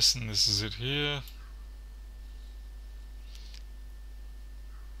 I'm guessing this is it here.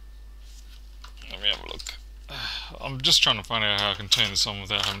 Let me have a look. I'm just trying to find out how I can turn this on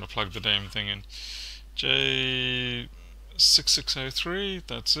without having to plug the damn thing in. C665,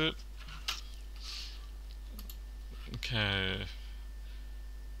 that's it. Okay.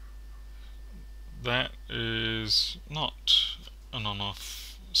 That is not an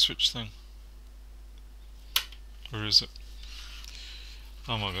on-off switch thing. Where is it?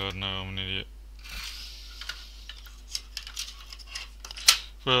 Oh my god, no, I'm an idiot.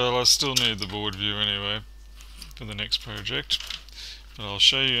 Well, I still need the board view anyway for the next project, but I'll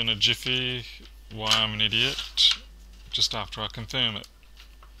show you in a jiffy why I'm an idiot just after I confirm it.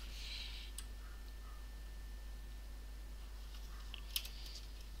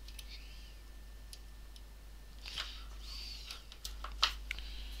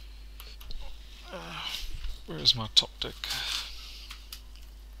 Where's my top deck?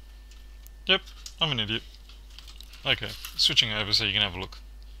 Yep, I'm an idiot. Okay, switching over so you can have a look.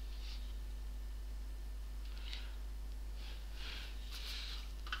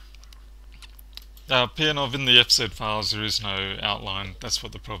 PNOV in the FZ files there is no outline, that's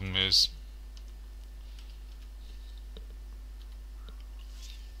what the problem is.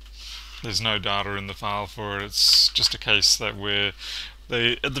 There's no data in the file for it, it's just a case that where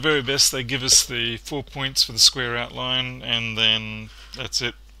they, at the very best, they give us the 4 points for the square outline and then that's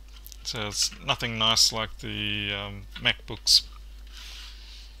it. So it's nothing nice like the MacBooks.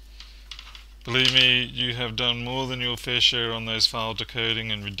 Believe me, you have done more than your fair share on those file decoding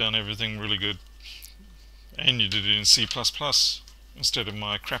and you've done everything really good. And you did it in C++ instead of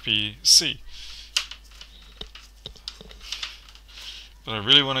my crappy C. But I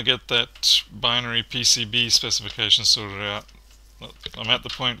really want to get that binary PCB specification sorted out. I'm at the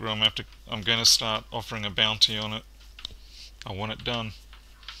point where I'm going to start offering a bounty on it. I want it done.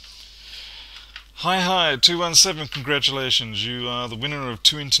 Hi 217, congratulations, you are the winner of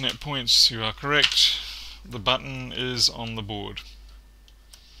 2 internet points. You are correct. The button is on the board.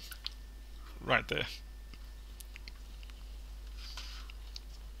 Right there.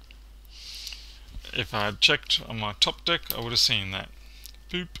 If I had checked on my top deck, I would have seen that.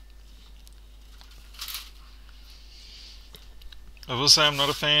 Boop. I will say I'm not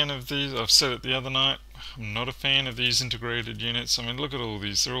a fan of these. I've said it the other night. I'm not a fan of these integrated units. I mean, look at all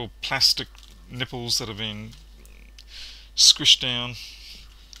these. They're all plastic nipples that have been squished down.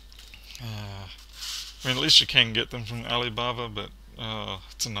 I mean, at least you can get them from Alibaba, but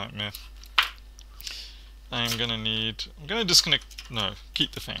it's a nightmare. I'm going to disconnect, no,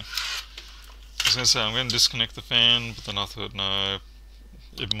 keep the fan. I was going to say I'm going to disconnect the fan, but then I thought, no,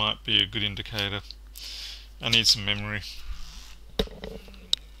 it might be a good indicator. I need some memory.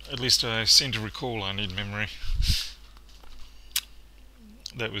 At least I seem to recall I need memory.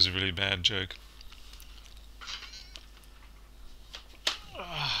 That was a really bad joke.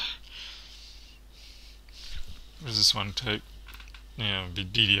 What does this one take? Yeah, it'll be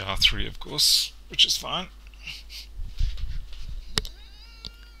DDR3 of course, which is fine.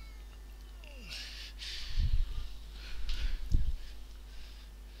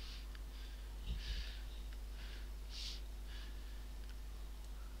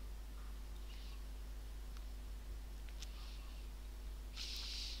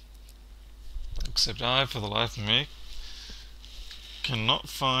 Except I, for the life of me, cannot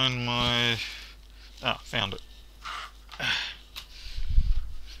find my... Ah, found it.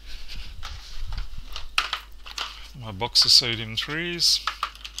 My box of sodium 3s.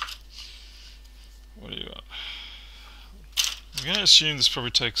 What do you got? I'm going to assume this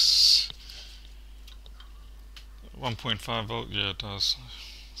probably takes 1.5 volt. Yeah, it does.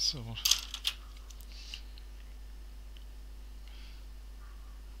 So what?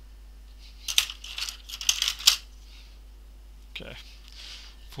 Okay,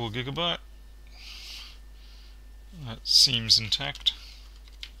 4 gigabyte. That seems intact.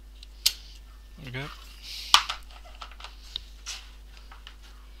 There we go.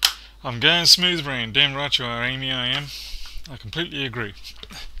 I'm going smooth brain. Damn right you are, Amy. I am. I completely agree.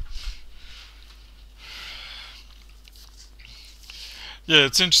 Yeah,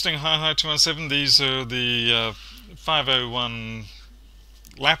 it's interesting. Hi 217. These are the 501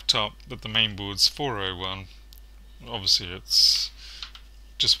 laptop, but the main board's 401. Obviously it's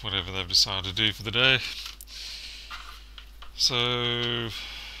just whatever they've decided to do for the day. So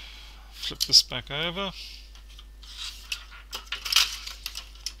flip this back over.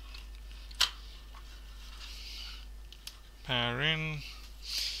 Power in.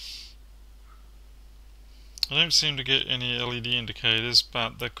 I don't seem to get any LED indicators,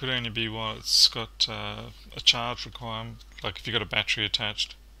 but that could only be while it's got a charge requirement, like if you've got a battery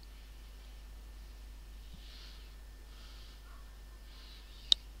attached.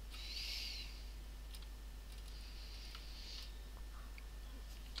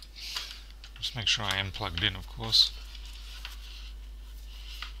 Just make sure I am plugged in, of course.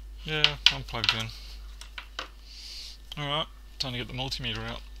 Yeah, I'm plugged in. Alright, time to get the multimeter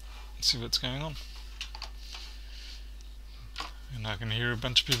out and see what's going on. And I can hear a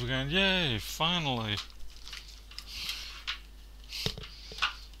bunch of people going, yay, finally!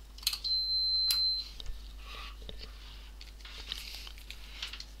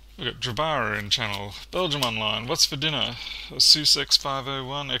 We've got Drabara in channel. Belgium Online, what's for dinner? ASUS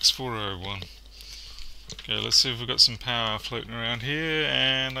X501, X401. Okay, let's see if we've got some power floating around here,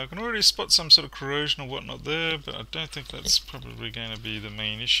 and I can already spot some sort of corrosion or whatnot there, but I don't think that's probably going to be the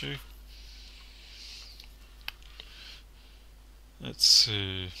main issue. Let's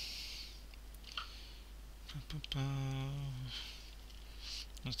see.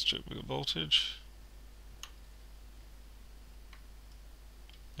 Let's check with the voltage.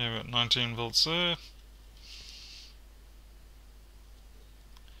 Yeah, we've got 19 volts there.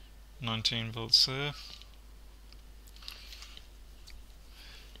 19 volts there.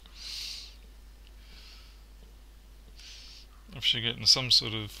 If you're getting some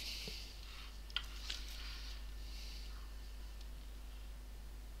sort of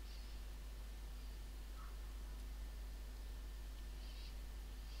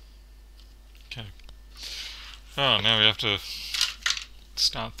okay. Oh, now we have to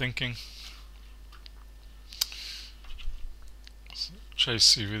start thinking. So chase,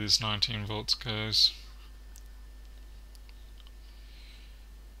 see where this 19 volts goes.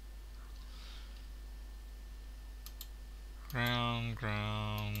 Ground,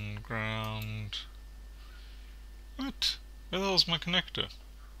 ground, ground. What? Where the hell's my connector?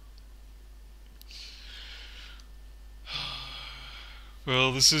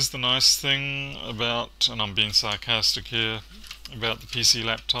 Well, this is the nice thing about, and I'm being sarcastic here, about the PC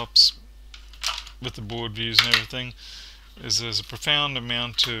laptops with the board views and everything, is there's a profound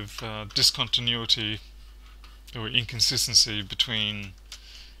amount of discontinuity or inconsistency between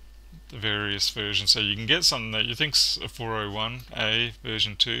the various versions. So you can get something that you think's a 401A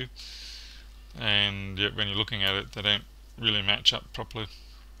version 2, and yet when you're looking at it, they don't really match up properly.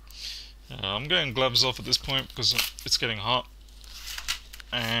 I'm getting gloves off at this point because it's getting hot,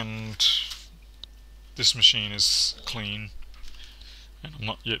 and this machine is clean, and I'm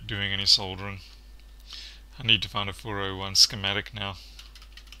not yet doing any soldering. I need to find a 401 schematic now.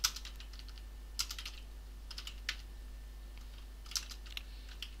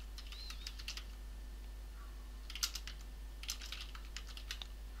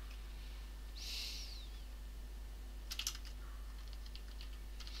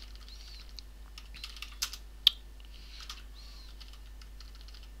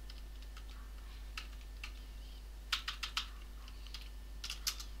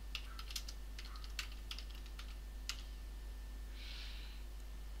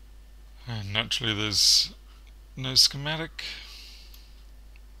 And naturally there's no schematic.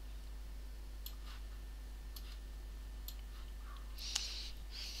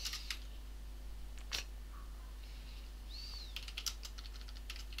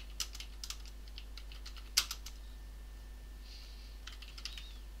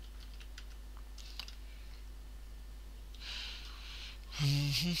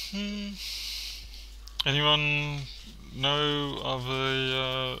 Anyone know of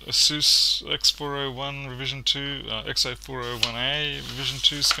a ASUS X401 revision 2, X401A revision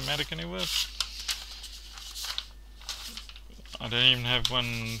 2 schematic anywhere? I don't even have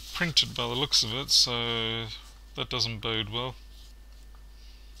one printed by the looks of it, so that doesn't bode well.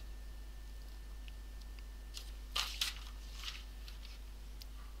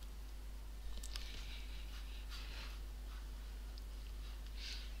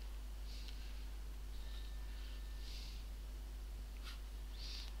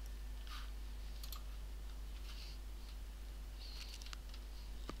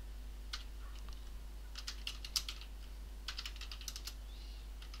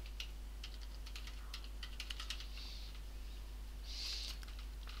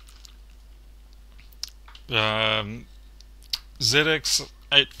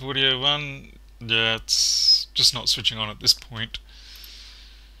 ZX84001, yeah, it's just not switching on at this point.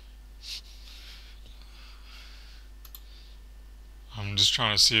 I'm just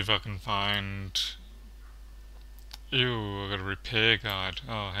trying to see if I can find... Ew, I got a repair guide.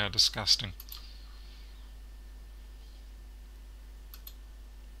 Oh, how disgusting.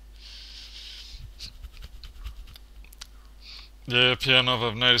 Yeah, Pianov,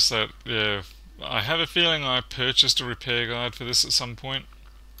 I've noticed that. Yeah, I have a feeling I purchased a repair guide for this at some point.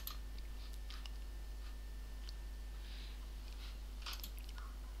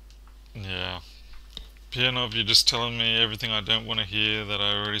 Yeah. Pianov, you're just telling me everything I don't want to hear that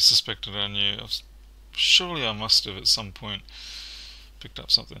I already suspected I knew. Surely I must have at some point picked up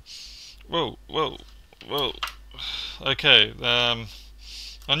something. Whoa, whoa, whoa. Okay, I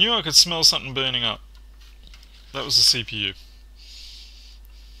knew I could smell something burning up. That was the CPU.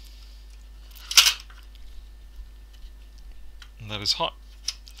 And that is hot.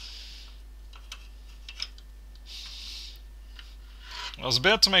 I was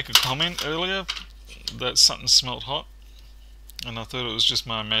about to make a comment earlier that something smelt hot, and I thought it was just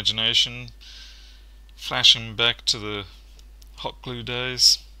my imagination flashing back to the hot glue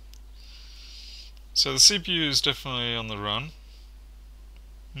days. So the CPU is definitely on the run.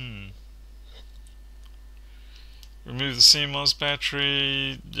 Remove the CMOS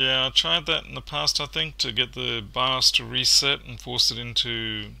battery. Yeah, I tried that in the past, I think, to get the BIOS to reset and force it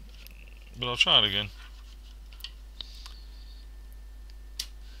into... But I'll try it again.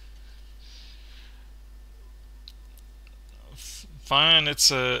 Fine, it's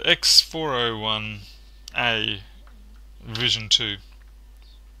a X401A revision 2.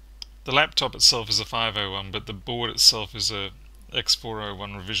 The laptop itself is a 501, but the board itself is a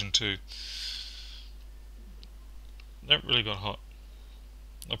X401 revision 2. That really got hot.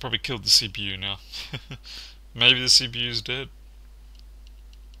 I probably killed the CPU now. Maybe the CPU is dead.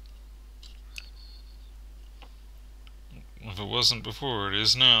 If it wasn't before, it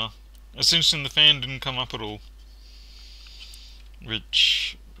is now. It's interesting the fan didn't come up at all,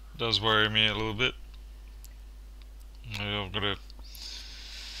 which does worry me a little bit. Maybe I've got a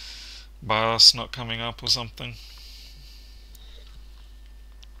BIOS not coming up or something.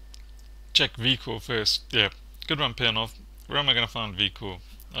 Check vCore first. Yeah, good one, Pianov. Where am I going to find vCore?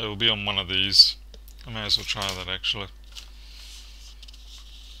 It will be on one of these. I may as well try that actually.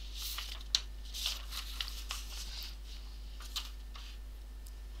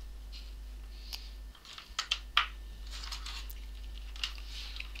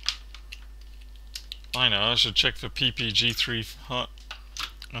 I know, I should check for PPG3 hot.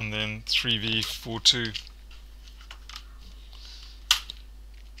 and then 3V42.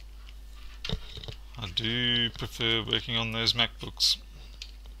 I do prefer working on those MacBooks.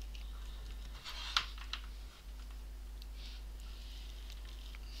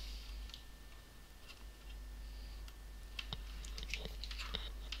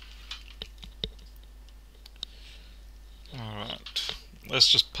 Alright, let's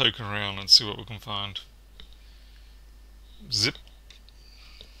just poke around and see what we can find. Zip.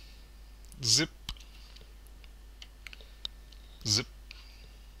 Zip. Zip.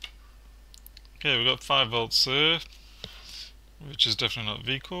 Okay, we've got 5 volts there, which is definitely not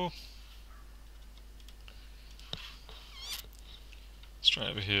V-core. Let's try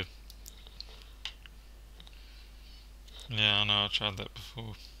over here. Yeah, I know, I tried that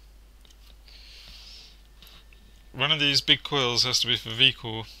before. One of these big coils has to be for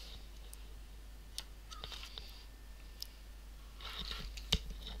V-core.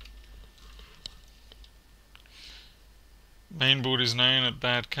 Mainboard is known at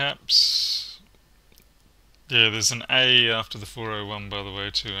bad caps. Yeah, there's an A after the 401, by the way,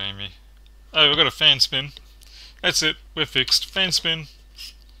 too, Amy. Oh, we've got a fan spin. That's it, we're fixed. Fan spin.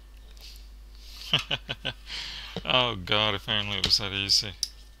 Oh god, if only it was that easy.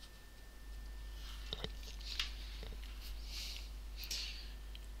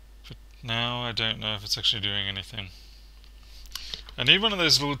 But now I don't know if it's actually doing anything. I need one of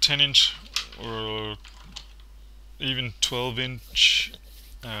those little 10-inch or even 12-inch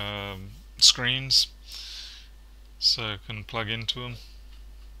screens so I can plug into them.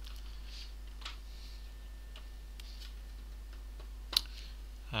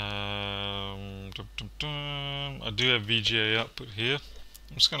 I do have VGA output here.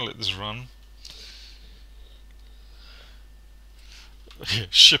 I'm just going to let this run.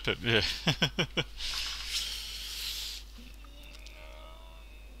 Ship it, yeah.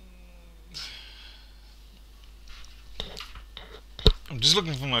 I'm just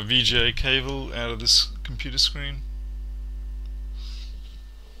looking for my VGA cable out of this computer screen.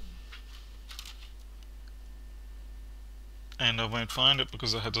 And I won't find it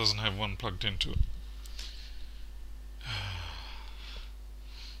because it doesn't have one plugged into it.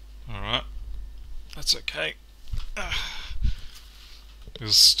 Alright, that's okay.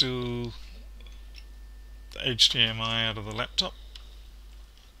 There's still the HDMI out of the laptop.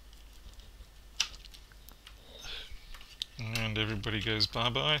 And everybody goes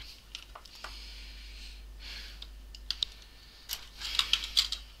bye-bye.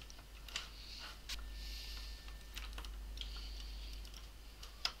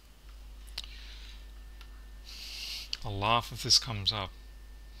 I'll laugh if this comes up.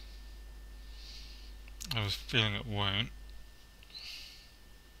 I have a feeling it won't.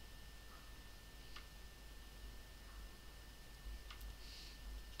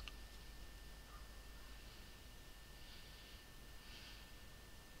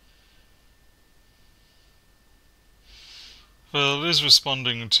 Well, it is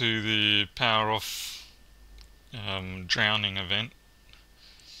responding to the power off drowning event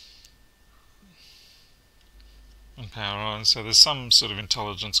and power on, so there's some sort of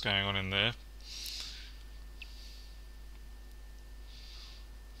intelligence going on in there.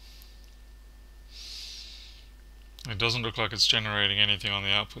 It doesn't look like it's generating anything on the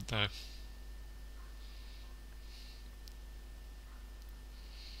output though.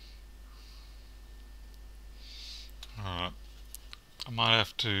 Alright, I might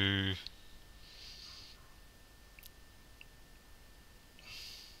have to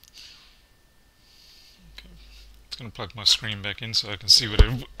It's going to plug my screen back in so I can see what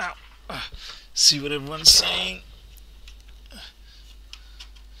see what everyone's saying.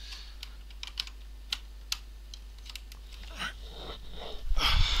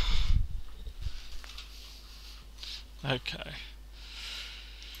 Okay.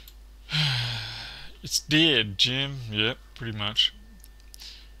 It's dead, Jim. Yep, pretty much.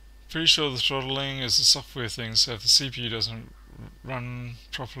 Pretty sure the throttling is a software thing, so if the CPU doesn't run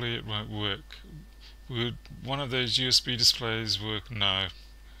properly, it won't work. Would one of those USB displays work? No.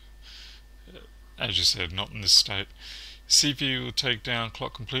 As you said, not in this state. CPU will take down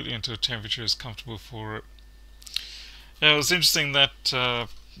clock completely until temperature is comfortable for it. Yeah, it was interesting that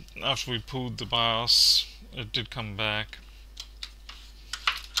after we pulled the BIOS, it did come back.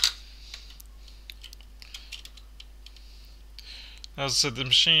 As I said, the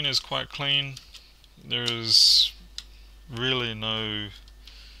machine is quite clean. There is really no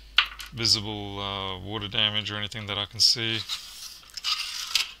visible water damage or anything that I can see.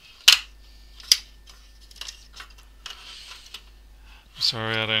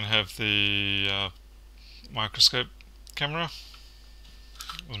 Sorry, I don't have the microscope camera.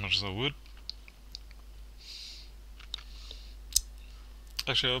 as much as I would.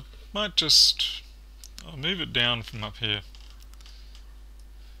 Actually, I might just I'll move it down from up here.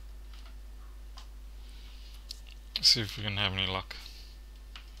 See if we can have any luck.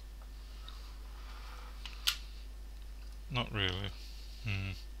 Not really.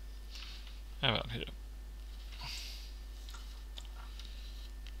 How about here?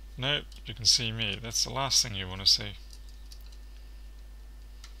 Nope, you can see me. That's the last thing you want to see.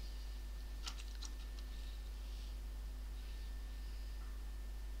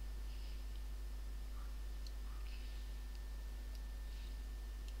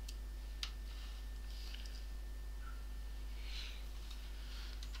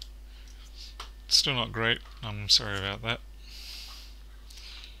 Still not great. I'm sorry about that.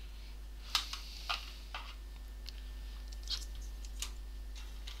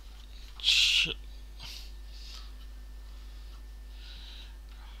 Shit.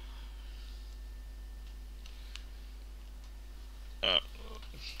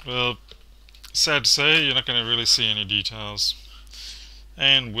 Well, sad to say, you're not going to really see any details.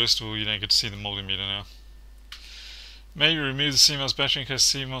 And worst of all, you don't get to see the multimeter now. Maybe remove the CMOS battery in case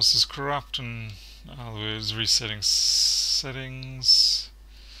CMOS is corrupt, and in other words, resetting settings.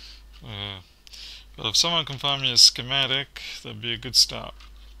 Well, if someone can find me a schematic, that'd be a good start.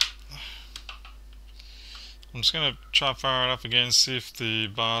 I'm just going to try fire it up again, see if the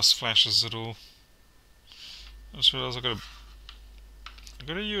BIOS flashes at all. I just realised I've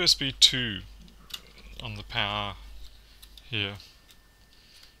got a USB 2 on the power here.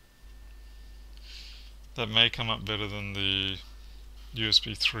 That may come up better than the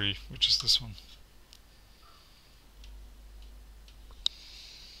USB 3, which is this one.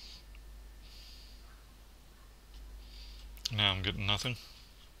 Now I'm getting nothing.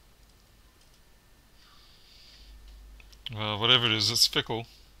 Well, whatever it is, it's fickle.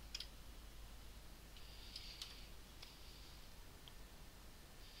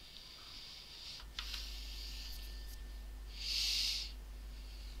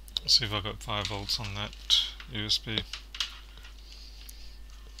 Let's see if I've got 5 volts on that USB.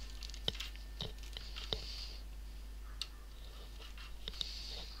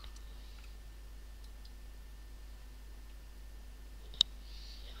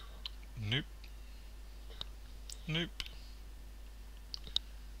 Nope. Nope.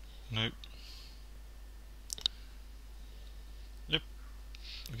 Nope. Yep.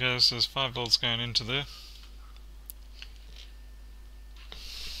 Okay, so there's 5 volts going into there.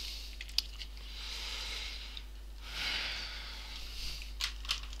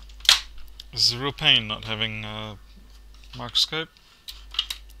 This is a real pain not having a microscope.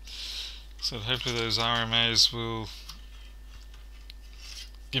 So hopefully those RMAs will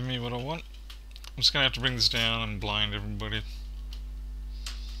give me what I want. I'm just going to have to bring this down and blind everybody.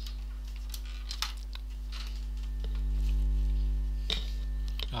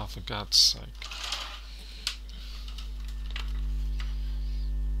 Oh, for God's sake.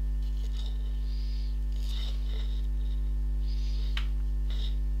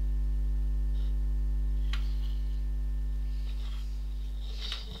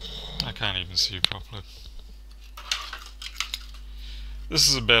 I can't even see properly. This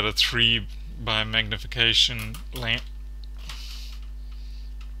is about a 3 by magnification lamp.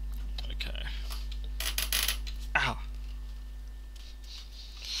 Okay. Ow!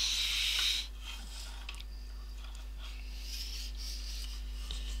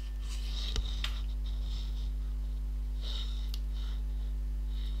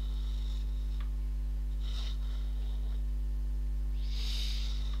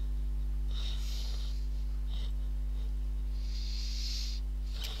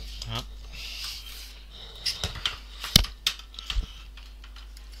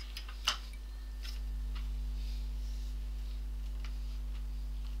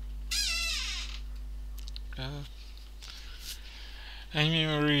 Amy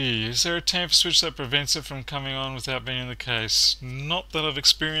Marie, is there a tamper switch that prevents it from coming on without being in the case? Not that I've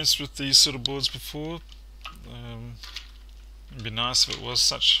experienced with these sort of boards before. It'd be nice if it was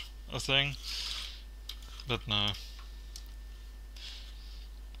such a thing, but no.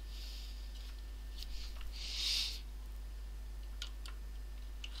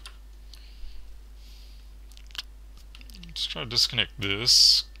 Let's try to disconnect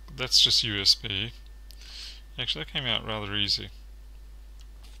this. That's just USB. Actually, that came out rather easy.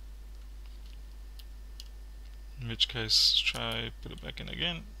 In which case, try put it back in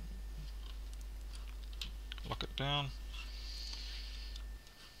again. Lock it down.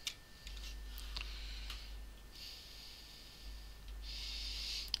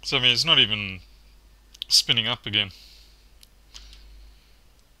 So I mean, it's not even spinning up again.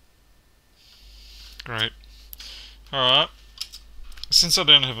 Alright, since I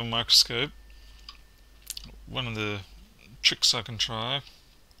don't have a microscope, one of the tricks I can try.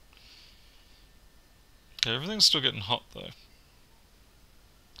 Yeah, everything's still getting hot though.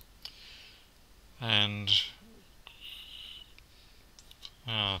 And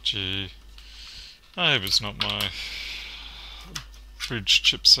oh gee, I hope it's not my fridge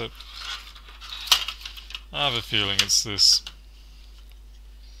chipset. I have a feeling it's this.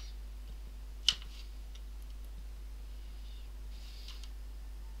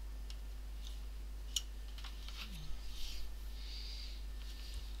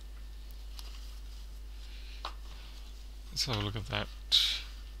 Let's have a look at that.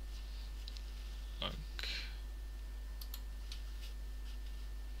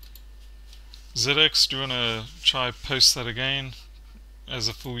 ZX, do you want to try post that again as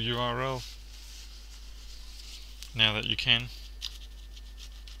a full URL? Now that you can.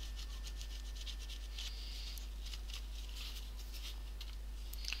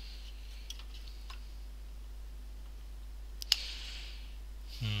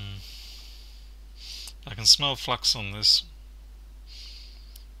 I can smell flux on this.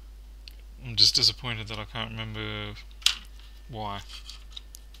 I'm just disappointed that I can't remember why.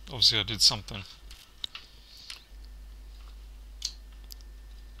 Obviously I did something.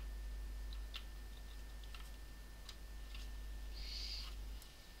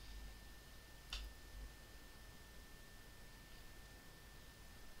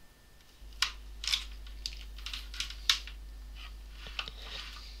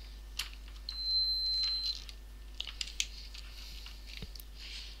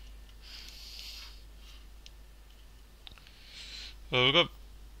 Well, we've got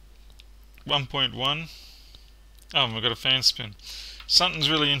 1.1. Oh, we've got a fan spin. Something's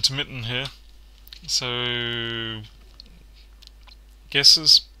really intermittent here. So,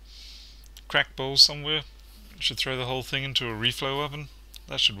 guesses? Crack balls somewhere? Should throw the whole thing into a reflow oven.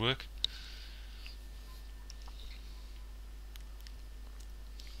 That should work.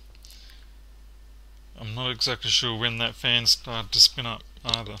 I'm not exactly sure when that fan started to spin up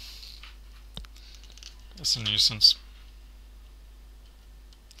either. That's a nuisance.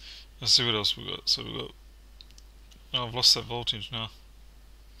 Let's see what else we got. So we got. Oh, I've lost that voltage now.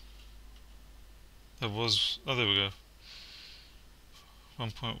 That was. Oh, there we go.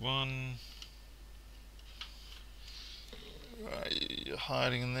 1.1. Right, you're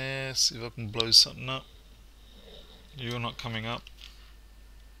hiding in there. See if I can blow something up. You're not coming up.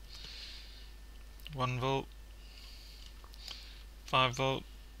 1 volt. 5 volt.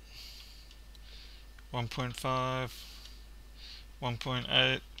 1.5.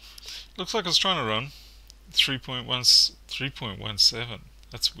 1.8. Looks like it's trying to run 3.17.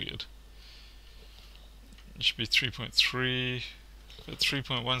 That's weird. It should be 3.3, but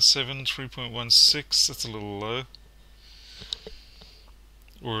 3.17, 3.16. That's a little low,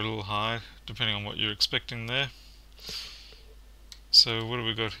 or a little high, depending on what you're expecting there. So what do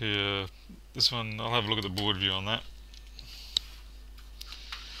we got here? This one, I'll have a look at the board view on that.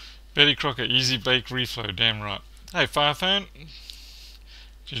 Betty Crocker, easy bake reflow. Damn right. Hey, Firephone.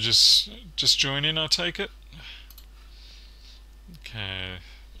 You just join in, I take it. Okay,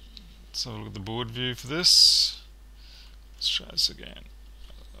 so look at the board view for this. Let's try this again.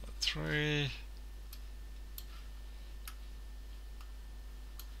 3.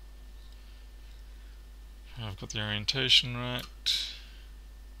 I've got the orientation right.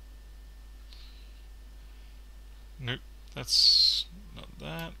 Nope, that's not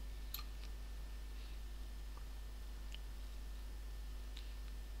that.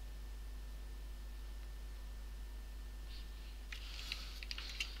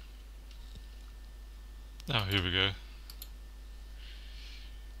 Oh, here we go.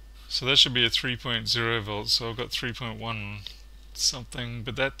 So that should be a 3.0 volts, so I've got 3.1 something,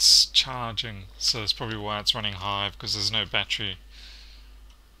 but that's charging, so that's probably why it's running high, because there's no battery.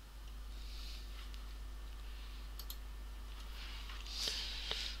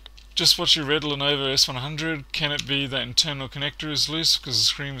 Just watch your red Lenovo S100. Can it be that internal connector is loose because the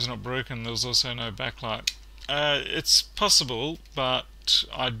screen is not broken? There's also no backlight. It's possible, but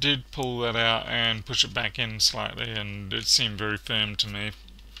I did pull that out and push it back in slightly, and it seemed very firm to me.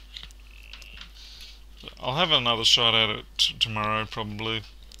 I'll have another shot at it tomorrow probably,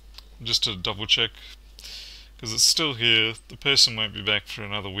 just to double check, because it's still here. The person won't be back for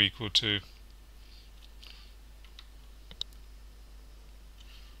another week or two.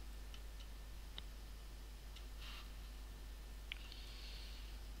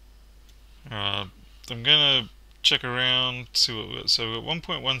 I'm gonna check around, see what we got. So we've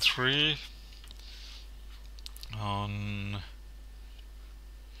got 1.13 on.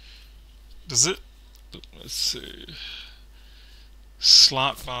 Does it let's see.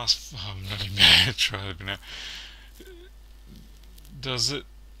 Slight fast. Oh, I'm not even try it now. Does it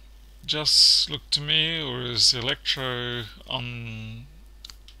just look to me, or is the electro on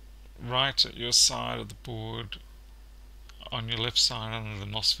right at your side of the board, on your left side under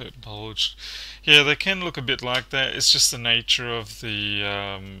the MOSFET bulged? Yeah, they can look a bit like that. It's just the nature of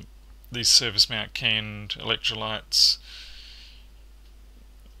the these surface mount canned electrolytes.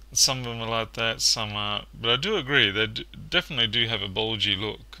 Some of them are like that, some aren't. But I do agree, they definitely do have a bulgy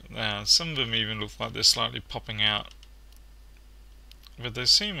look. Some of them even look like they're slightly popping out. But they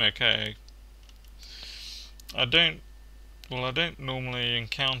seem okay. I don't normally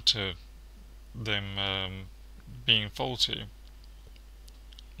encounter them being faulty.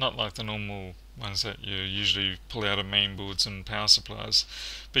 Not like the normal ones that you usually pull out of main boards and power supplies.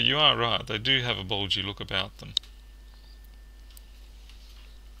 But you are right, they do have a bulgy look about them.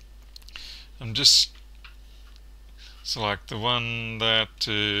 So like the one that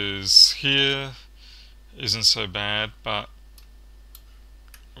is here isn't so bad, but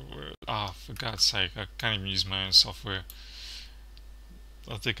for God's sake, I can't even use my own software.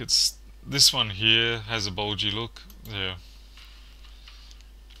 I think it's this one here has a bulgy look. Yeah.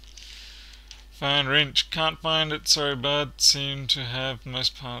 Phone wrench, can't find it. Sorry, bud. Seem to have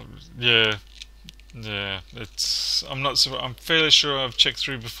most part. Yeah. It's. I'm not. I'm fairly sure I've checked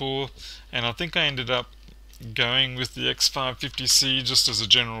through before, and I think I ended up going with the X550C just as a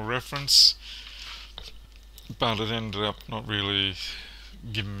general reference, but it ended up not really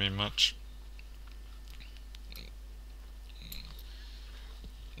giving me much.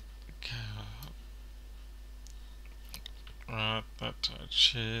 Right, that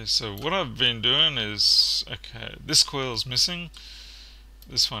touch here. So what I've been doing is, okay, this coil's missing.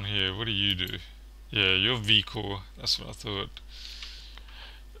 This one here, what do you do? Yeah, you're V-core, that's what I thought.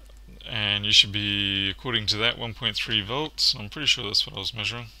 And you should be, according to that, 1.3 volts. I'm pretty sure that's what I was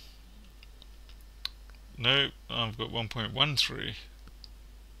measuring. No, I've got 1.13.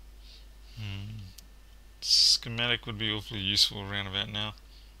 Schematic would be awfully useful around about now.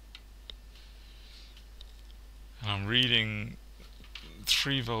 And I'm reading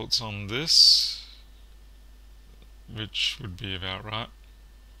 3 volts on this, which would be about right.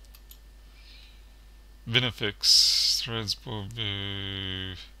 Vinifix threads board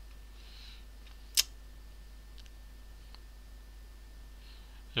view.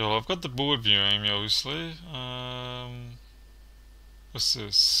 Yeah, well, I've got the board view, Amy, obviously. What's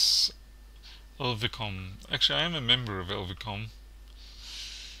this? Elvicom. Actually, I am a member of Elvicom,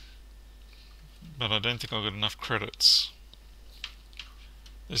 but I don't think I've got enough credits.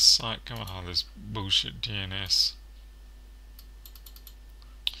 This site, come on, this bullshit DNS.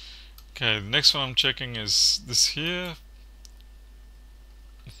 Okay, the next one I'm checking is this here.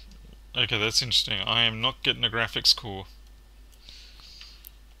 Okay, that's interesting. I am not getting a graphics core.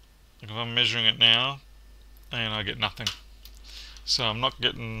 If I'm measuring it now, and I get nothing. So I'm not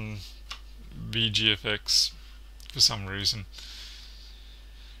getting VGFX for some reason.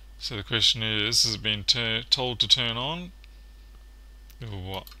 So the question is, has it been told to turn on, or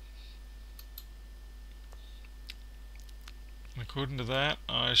what? According to that,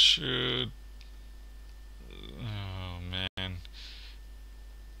 I should... Oh man.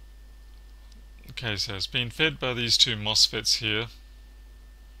 Okay, so it's been fed by these two MOSFETs here.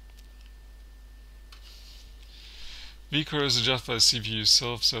 V-core is adjusted by the CPU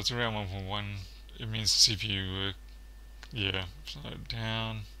itself, so it's around 1.1. It means the CPU work. Yeah, slow it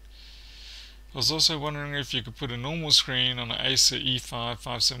down. I was also wondering if you could put a normal screen on an ASUS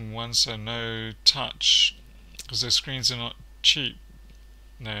E551, so no touch, because their screens are not cheap.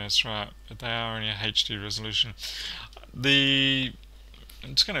 No, that's right, but they are only a HD resolution. I'm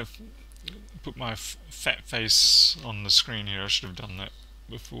just going to put my fat face on the screen here. I should have done that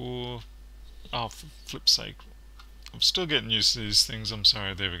before. Oh, for flip's sake. I'm still getting used to these things, I'm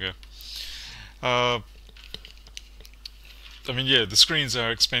sorry. There we go. I mean, yeah, the screens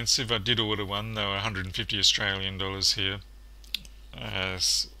are expensive. I did order one. They were 150 Australian dollars here,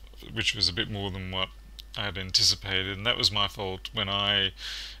 which was a bit more than what I had anticipated, and that was my fault. When I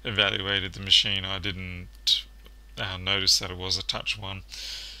evaluated the machine, I didn't notice that it was a touch one.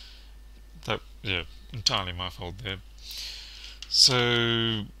 Yeah, entirely my fault there.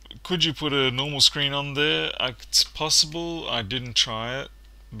 So, could you put a normal screen on there? It's possible. I didn't try it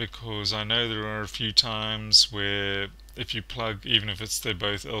because I know there are a few times where if you plug, even if they're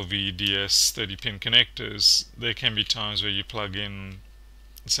both LVDS 30-pin connectors, there can be times where you plug in,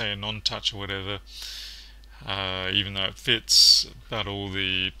 say, a non-touch or whatever, even though it fits, but all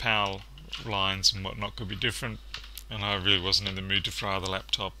the power lines and whatnot could be different, and I really wasn't in the mood to fry the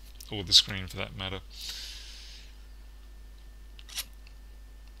laptop or the screen for that matter.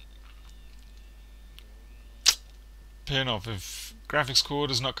 Turn off. If graphics core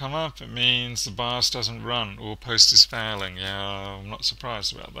does not come up, it means the BIOS doesn't run or post is failing. Yeah, I'm not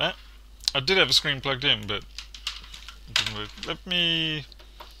surprised about that. I did have a screen plugged in, but it didn't work. Let me...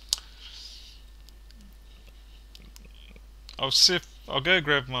 I'll see if... I'll go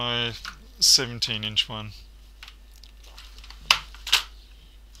grab my 17-inch one.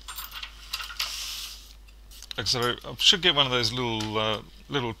 So I should get one of those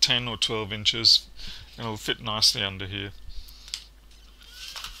little 10 or 12 inches, and it'll fit nicely under here.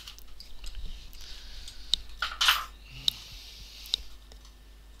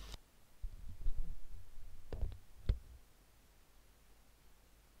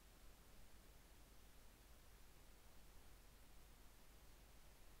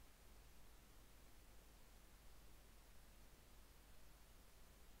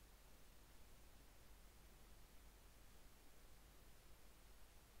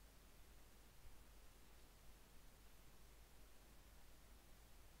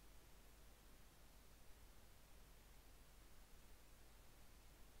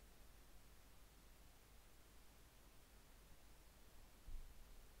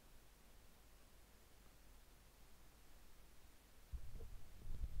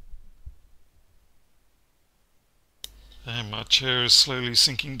 And my chair is slowly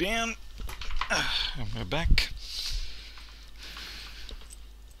sinking down, and we're back.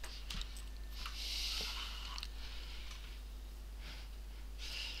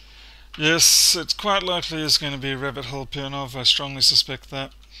 Yes, it's quite likely there's going to be a rabbit hole Pernov. I strongly suspect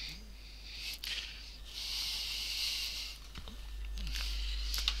that.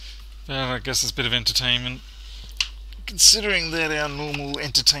 But I guess it's a bit of entertainment, considering that our normal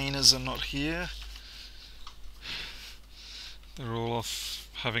entertainers are not here. They're all off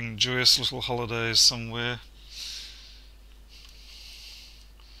having joyous little holidays somewhere.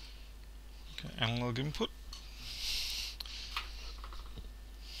 Okay, analog input.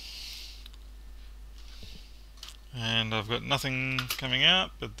 And I've got nothing coming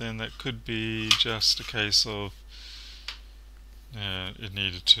out, but then that could be just a case of it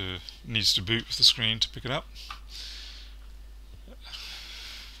needs to boot with the screen to pick it up.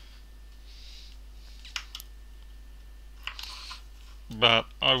 But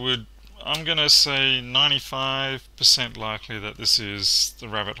I'm going to say 95% likely that this is the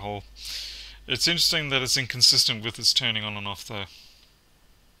rabbit hole. It's interesting that it's inconsistent with its turning on and off though.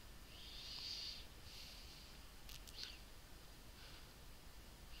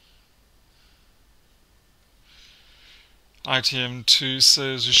 ITM2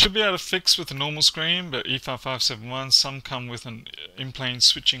 says you should be able to fix with a normal screen, but E5571 some come with an in-plane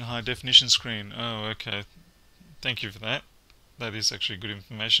switching high definition screen. Oh, okay. Thank you for that. That is actually good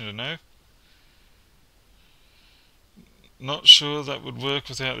information to know. Not sure that would work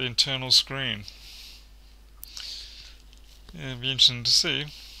without the internal screen. Yeah, it'd be interesting to see.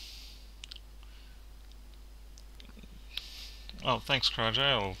 Oh, thanks, CryJ.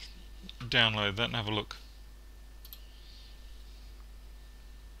 I'll download that and have a look.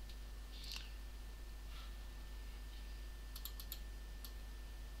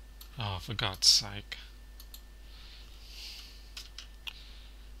 Oh, for God's sake.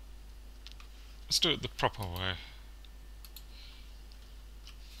 Let's do it the proper way.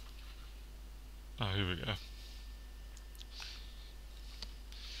 Oh, here we go.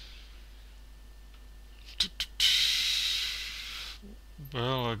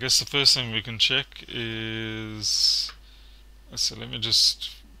 Well, I guess the first thing we can check is... So let me just...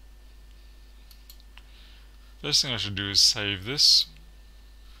 First thing I should do is save this.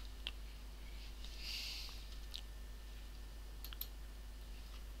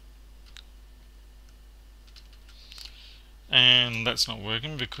 And that's not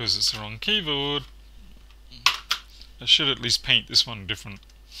working because it's the wrong keyboard. I should at least paint this one different.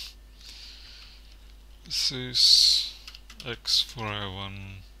 ASUS X501.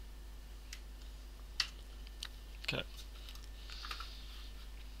 Okay.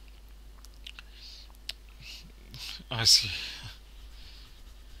 I see.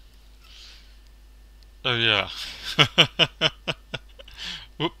 Oh yeah.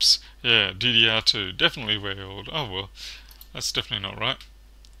 Whoops. Yeah, DDR2. Definitely way old. Oh well. That's definitely not right.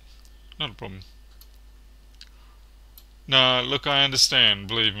 Not a problem. No, look, I understand,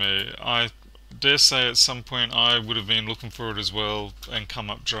 believe me. I dare say at some point I would have been looking for it as well and come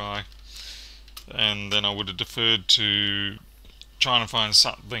up dry. And then I would have deferred to trying to find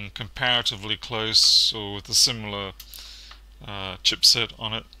something comparatively close or with a similar chipset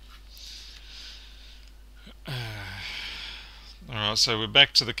on it. Alright, so we're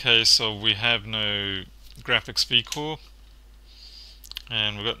back to the case of we have no graphics vCore,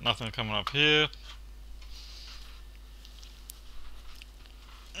 and we've got nothing coming up here.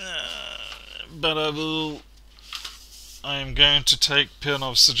 But I am going to take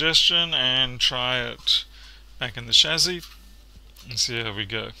Pirnov's suggestion and try it back in the chassis and see how we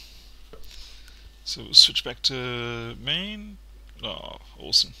go. So we'll switch back to main. Oh,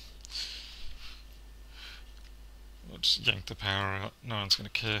 awesome. We'll just yank the power out, no one's going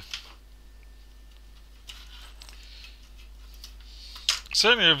to care.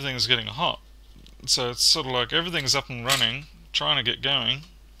 Certainly everything's getting hot, so it's sort of like everything's up and running, trying to get going.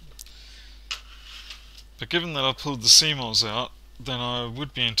 But given that I pulled the CMOS out, then I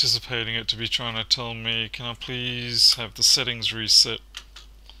would be anticipating it to be trying to tell me, can I please have the settings reset?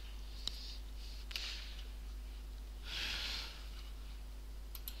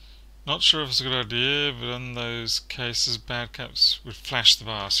 Not sure if it's a good idea, but in those cases, bad caps would flash the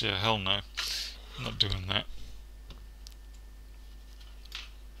BIOS. Yeah, hell no. I'm not doing that.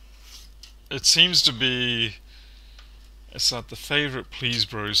 It seems to be, it's like the favorite please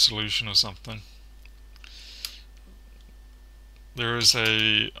bro solution or something. There is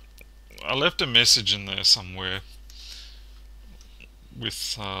I left a message in there somewhere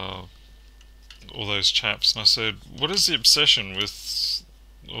with all those chaps, and I said, what is the obsession with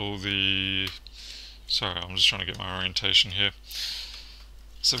all the... Sorry, I'm just trying to get my orientation here.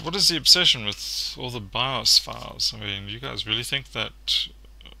 So what is the obsession with all the BIOS files? I mean, you guys really think that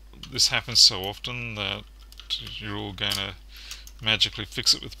this happens so often that you're all going to magically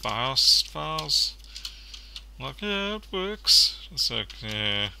fix it with BIOS files? Like, yeah, it works. It's like,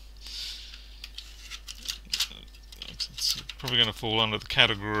 yeah. It's probably going to fall under the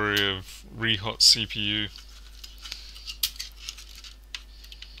category of rehot CPU.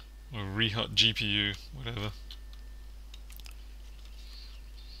 Or rehot GPU, whatever.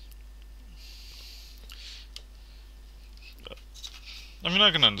 I mean,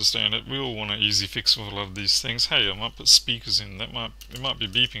 I can understand it. We all want an easy fix for a lot of these things. Hey, I might put speakers in. It might be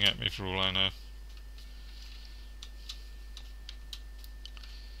beeping at me for all I know.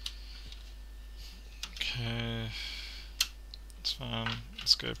 Okay, that's fine.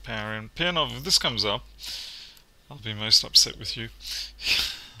 Let's go power in. Pirnov, if this comes up, I'll be most upset with you.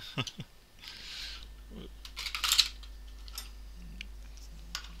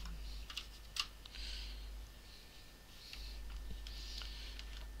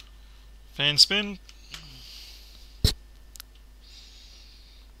 Fan spin.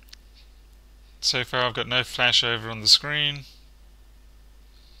 So far I've got no flash over on the screen.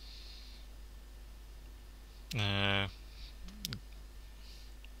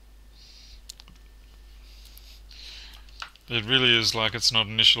 It really is like it's not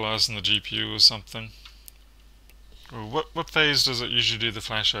initializing the GPU or something. Or what phase does it usually do the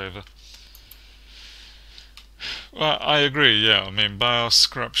flash over? Well, I agree, yeah. I mean, BIOS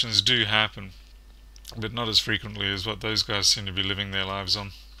corruptions do happen, but not as frequently as what those guys seem to be living their lives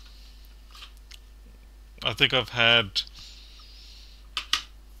on. I think I've had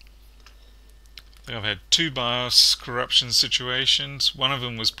two BIOS corruption situations. One of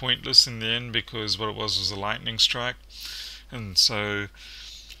them was pointless in the end because what it was a lightning strike. And so,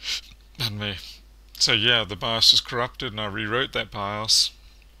 pardon me. So yeah, the BIOS was corrupted and I rewrote that BIOS.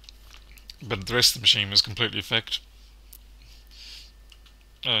 But the rest of the machine was completely effect.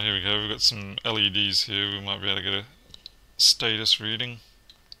 Oh, here we go. We've got some LEDs here. We might be able to get a status reading.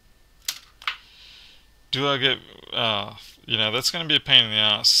 Do I get... you know, that's going to be a pain in the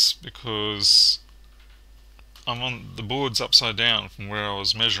ass because I'm on the board's upside down from where I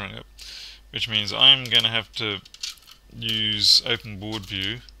was measuring it, which means I'm going to have to use open board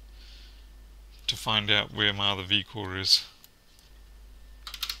view to find out where my other vCore is.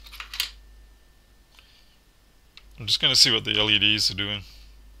 I'm just going to see what the LEDs are doing.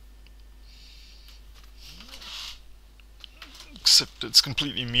 Except it's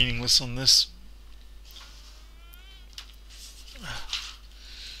completely meaningless on this.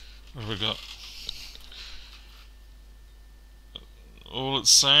 What have we got? All it's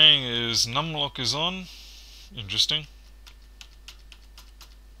saying is numlock is on. Interesting.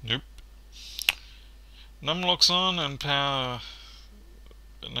 Nope. Numlock's on and power,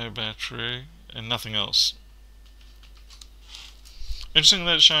 no battery, and nothing else. Interesting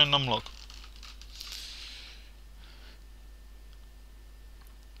that it's showing numlock.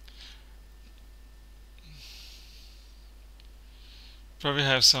 Probably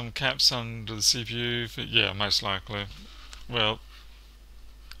have some caps under the CPU. Yeah, most likely. Well,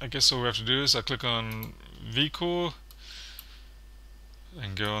 I guess all we have to do is I click on vCore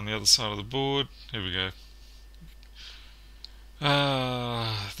and go on the other side of the board. Here we go.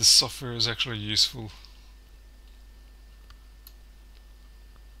 This software is actually useful.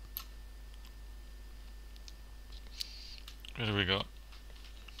 What do we got?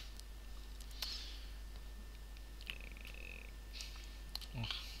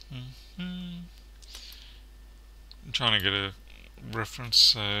 I'm trying to get a reference,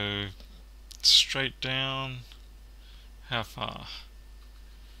 so straight down. How far?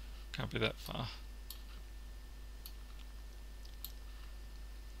 Can't be that far.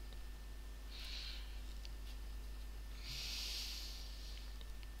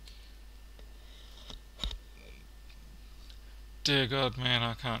 Dear God, man,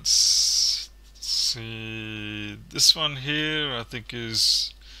 I can't see. This one here, I think,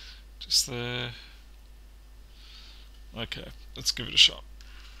 is just there. Okay, let's give it a shot.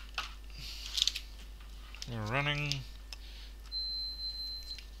 We're running.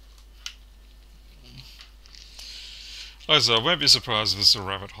 So I won't be surprised if this is a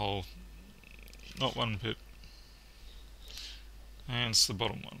rabbit hole. Not one bit. And it's the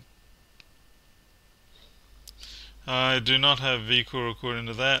bottom one. I do not have vCore according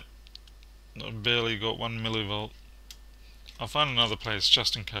to that. I've barely got 1 millivolt. I'll find another place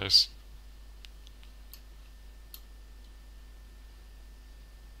just in case.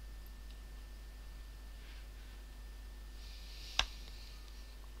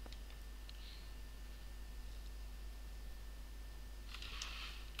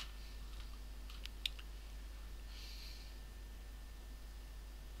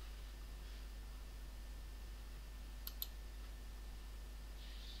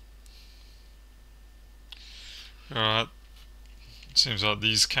 Alright, seems like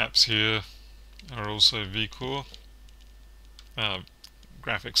these caps here are also vCore.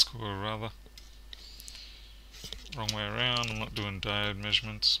 Graphics core rather. Wrong way around, I'm not doing diode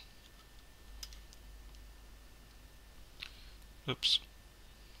measurements. Oops.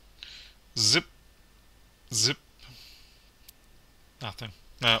 Zip. Zip. Nothing.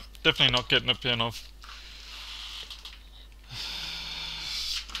 No, definitely not getting a pin off.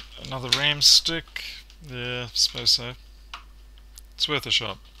 Another RAM stick. Yeah, I suppose so. It's worth a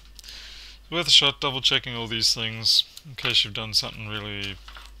shot. Worth a shot, double checking all these things in case you've done something really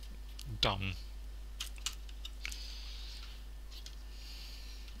dumb.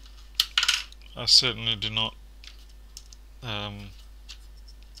 I certainly do not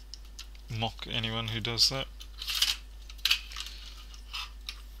mock anyone who does that.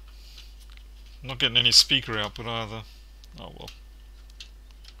 I'm not getting any speaker output either. Oh well.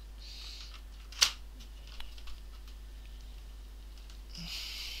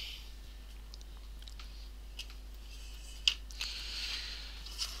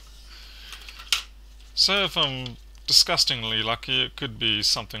 So if I'm disgustingly lucky, it could be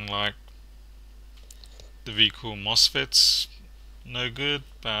something like the vCore MOSFET's no good,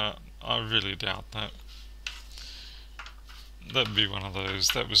 but I really doubt that. That'd be one of those,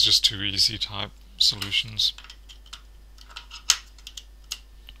 that was just too easy type solutions.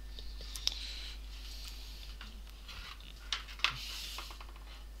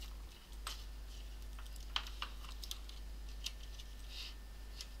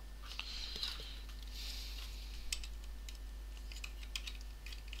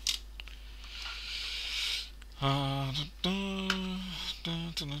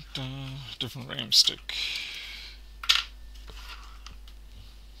 Different RAM stick.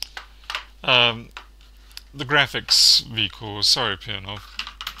 The graphics vCore, sorry Pianov,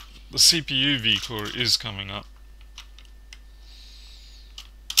 the CPU vCore is coming up.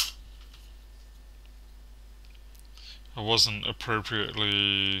 I wasn't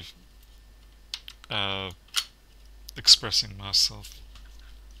appropriately expressing myself.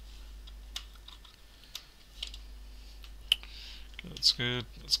 Okay, that's good,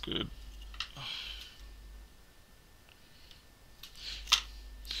 that's good.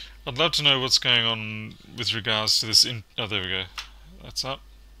 I'd love to know what's going on with regards to this oh, there we go. That's up.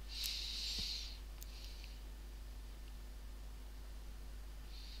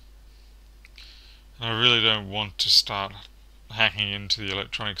 I really don't want to start hacking into the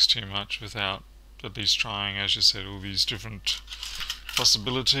electronics too much without at least trying, as you said, all these different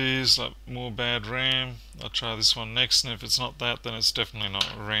possibilities, like more bad RAM. I'll try this one next, and if it's not that, then it's definitely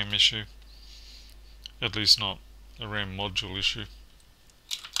not a RAM issue. At least not a RAM module issue.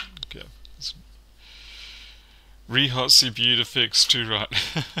 Okay. Rehot CPU to fix, too right.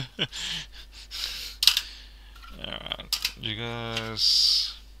 Alright, you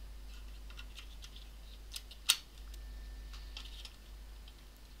guys.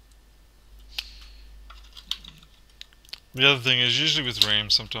 The other thing is, usually with RAM,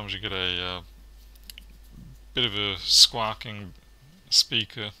 sometimes you get a bit bit of a squawking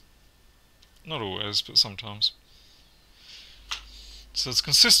speaker. Not always, but sometimes. So it's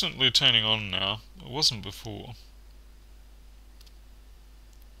consistently turning on now. It wasn't before.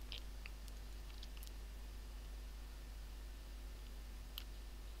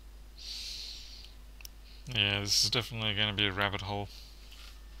 Yeah, this is definitely going to be a rabbit hole.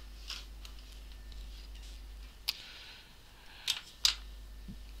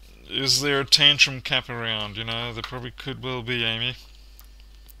 Is there a tantrum cap around? You know, there probably could well be, Amy.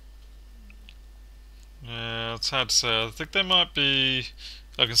 Yeah, it's hard to say. I think there might be...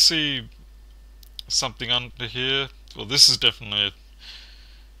 I can see something under here. Well, this is definitely a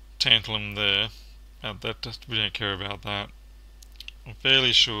tantalum there. We don't care about that. I'm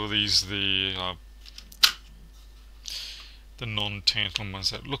fairly sure these are the non-tantalum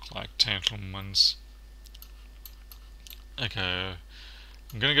ones that look like tantalum ones. Okay,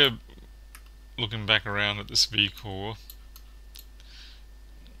 I'm gonna go looking back around at this V-core.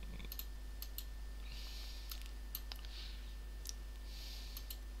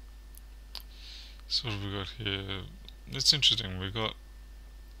 So what have we got here? It's interesting, we've got...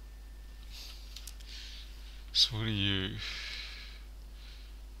 So what are you?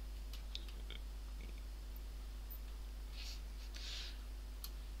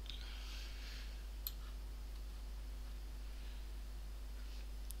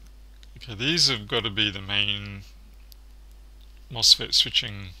 Okay, these have got to be the main MOSFET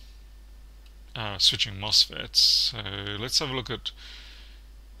switching MOSFETs. So let's have a look at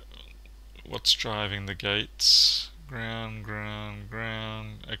what's driving the gates. Ground, ground,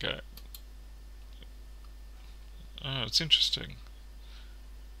 ground. Okay. Oh, it's interesting.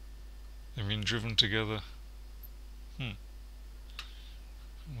 They've been driven together.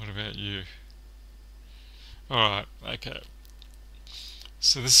 What about you? Alright, okay.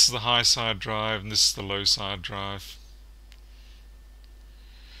 So this is the high side drive and this is the low side drive.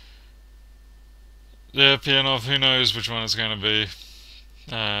 Yeah, Pianov, who knows which one it's going to be.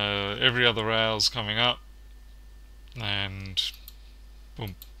 Every other rail's coming up and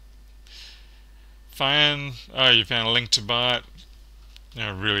boom. Fan, oh, you found a link to buy it.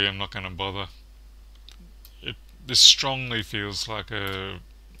 No, really, I'm not going to bother. This strongly feels like a...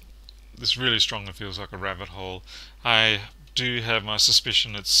 This really strongly feels like a rabbit hole. I do have my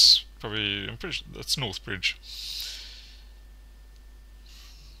suspicion it's probably... I'm pretty sure that's Northbridge.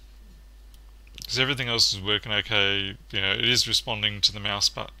 Because everything else is working okay. You know, it is responding to the mouse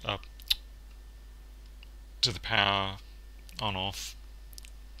button up to the power on off.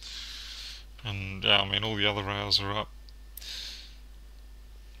 And yeah, I mean all the other rails are up.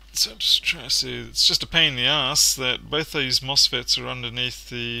 So I'm just trying to see, it's just a pain in the ass that both these MOSFETs are underneath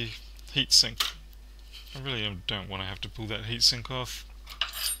the heatsink. I really don't want to have to pull that heatsink off,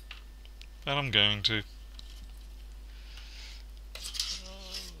 but I'm going to.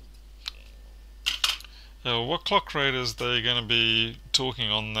 What clock rate is they going to be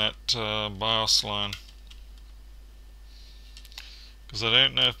talking on that BIOS line? Because I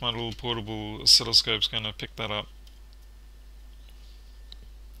don't know if my little portable oscilloscope's going to pick that up.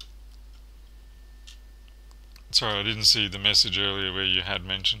 Sorry, I didn't see the message earlier where you had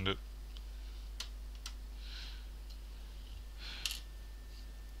mentioned it.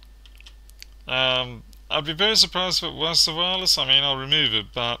 I'd be very surprised if it was the wireless. I mean, I'll remove it,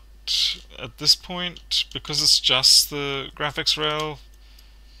 but at this point, because it's just the graphics rail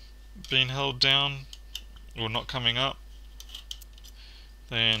being held down or not coming up,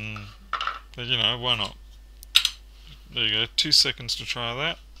 then you know, why not? There you go, 2 seconds to try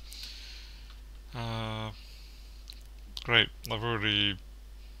that. Great, I've already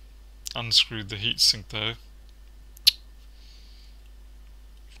unscrewed the heatsink though.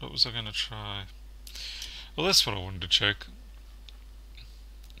 What was I going to try? Well, that's what I wanted to check.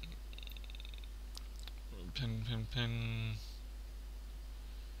 Pin, pin, pin.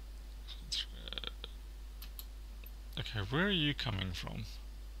 Okay, where are you coming from?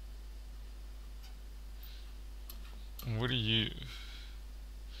 And what are you?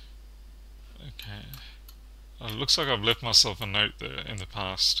 Okay. Oh, it looks like I've left myself a note there in the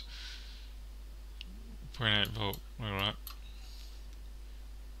past. 0.8 volt, alright.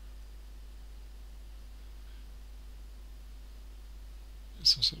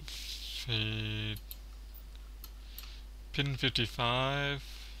 Some sort of feed. Pin 55,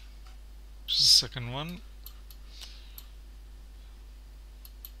 which is the second one.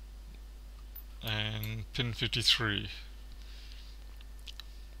 And pin 53.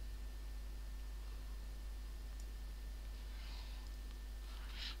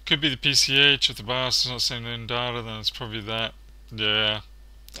 Could be the PCH. If the BIOS is not sending in data, then it's probably that. Yeah,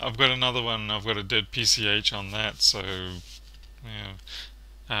 I've got another one. I've got a dead PCH on that, so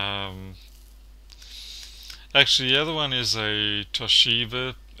yeah. Actually, the other one is a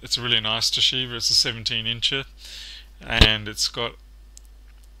Toshiba. It's a really nice Toshiba. It's a 17-incher, and it's got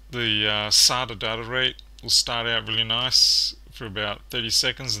the SATA data rate will start out really nice for about 30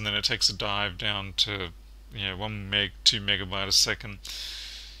 seconds, and then it takes a dive down to 2 megabyte a second.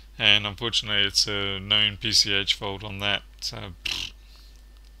 And unfortunately, it's a known PCH fault on that. So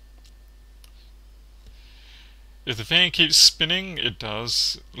if the fan keeps spinning, it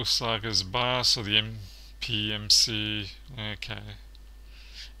does. Looks like it's BIOS or the MPMC. Okay.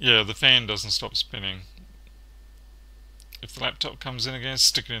 Yeah, the fan doesn't stop spinning. If the laptop comes in again,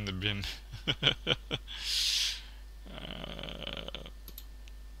 stick it in the bin.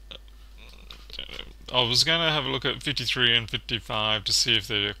 I was going to have a look at 53 and 55 to see if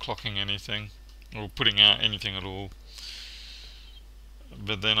they're clocking anything or putting out anything at all.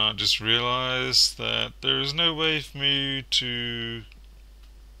 But then I just realized that there is no way for me to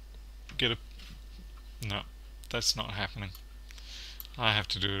get a... No, that's not happening. I have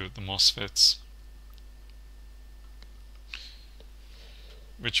to do it at the MOSFETs.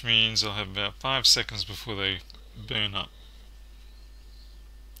 Which means I'll have about 5 seconds before they burn up.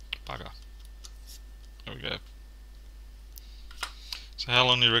 Bugger. There we go. So how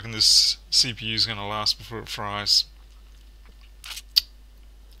long do you reckon this CPU is going to last before it fries?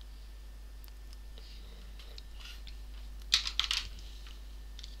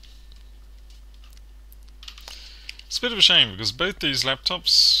 It's a bit of a shame because both these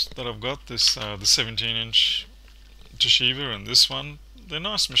laptops that I've got, this the 17-inch Toshiba and this one, they're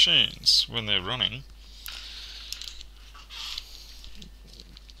nice machines when they're running.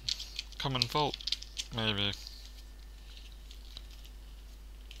 Common fault, maybe.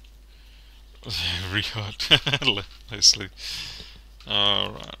 Rehot, Leslie.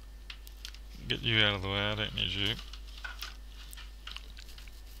 Alright. Get you out of the way, I don't need you.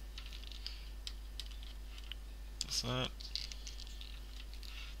 That's that.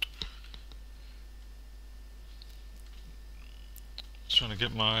 Just trying to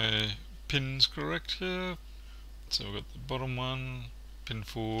get my pins correct here. So we've got the bottom one, pin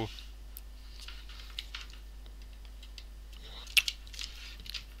 4.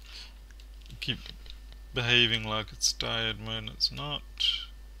 Keep behaving like it's diode when it's not.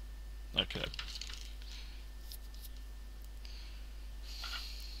 Okay.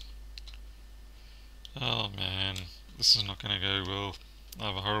 Oh man, this is not going to go well. I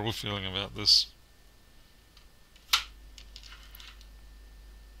have a horrible feeling about this.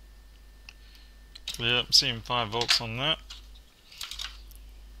 Yep, seeing 5 volts on that.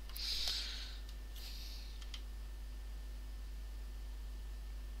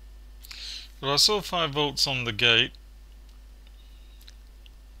 But I saw 5 volts on the gate.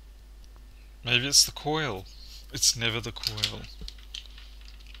 Maybe it's the coil. It's never the coil.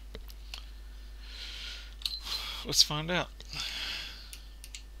 Let's find out.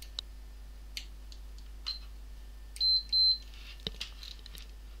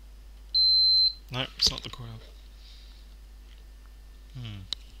 No, it's not the coil.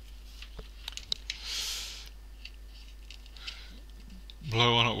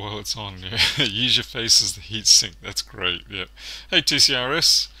 Blow on it while it's on, yeah. Use your face as the heat sink, that's great, yeah. Hey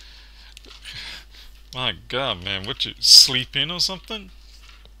TCRS. My god, man, what, you sleep in or something?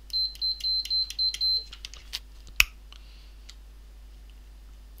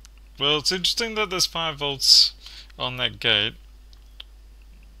 Well, it's interesting that there's 5 volts on that gate.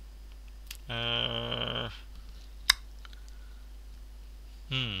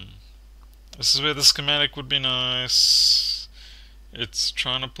 This is where the schematic would be nice. It's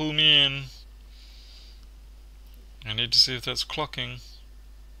trying to pull me in. I need to see if that's clocking.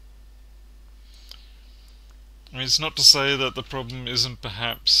 I mean, it's not to say that the problem isn't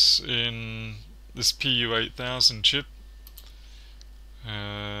perhaps in this PU8000 chip.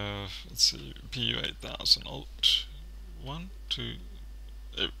 Let's see, PU8000 alt 1, 2,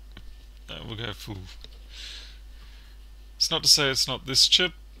 we'll go full. It's not to say it's not this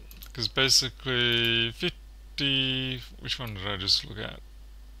chip, because basically 50, which one did I just look at?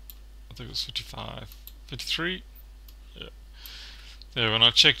 I think it was 55, 53? Yeah. Yeah, when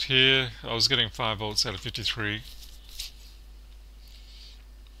I checked here, I was getting 5 volts out of 53.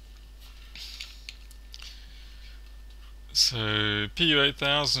 So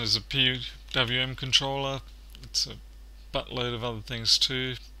PU8000 is a PWM controller. It's a buttload of other things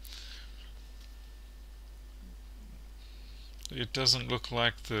too. It doesn't look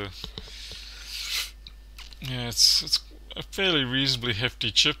like the... Yeah, it's a fairly reasonably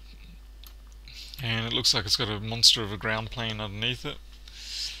hefty chip, and it looks like it's got a monster of a ground plane underneath it.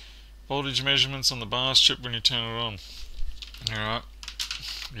 voltage measurements on the BIOS chip when you turn it on. Alright,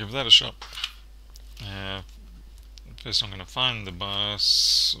 give that a shot. First I'm going to find the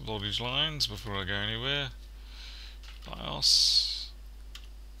BIOS voltage lines before I go anywhere. BIOS.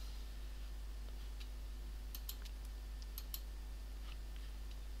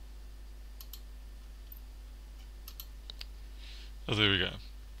 Oh, there we go.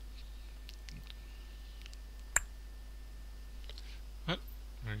 What?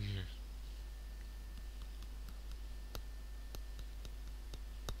 Where are you?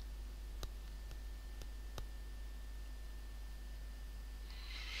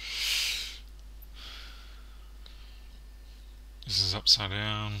 This is upside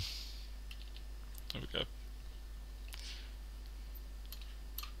down. There we go.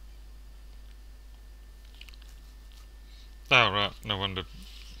 Oh right, no wonder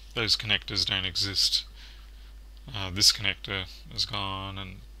those connectors don't exist. This connector is gone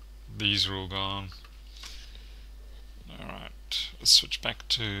and these are all gone. Alright, let's switch back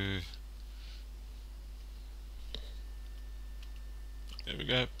to... There we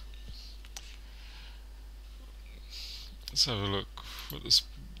go. Let's have a look what this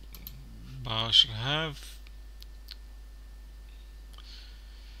bar should have.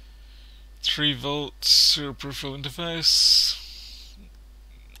 3 volts, serial peripheral interface.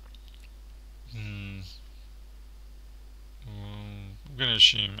 I'm going to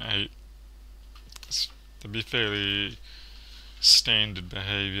assume 8. That'd be fairly standard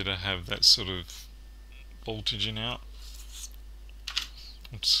behaviour to have that sort of voltage in out.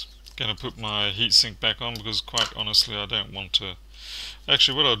 I'm just going to put my heatsink back on because quite honestly I don't want to...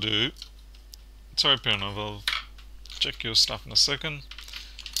 Actually what I'll do... Sorry Pernov, I'll check your stuff in a second.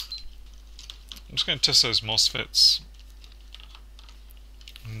 I'm just going to test those MOSFETs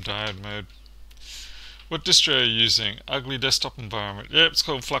in diode mode. What distro are you using? Ugly desktop environment. Yeah, it's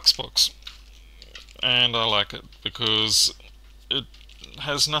called Fluxbox. And I like it because it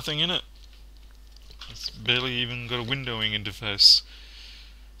has nothing in it. It's barely even got a windowing interface.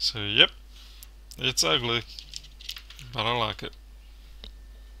 So yep, it's ugly, but I like it.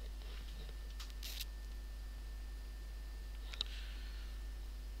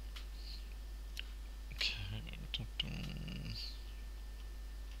 Okay.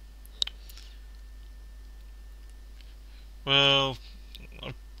 Well,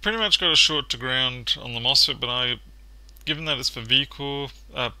 I've pretty much got a short to ground on the MOSFET, but given that it's for V-core,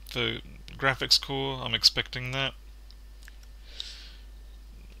 for graphics core, I'm expecting that.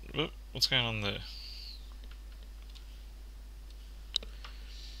 What's going on there?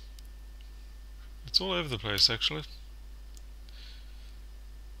 It's all over the place actually.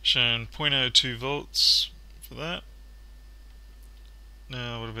 Shown 0.02 volts for that.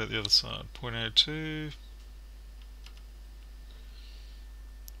 Now what about the other side? 0.02.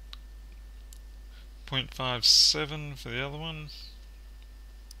 0.57 for the other one.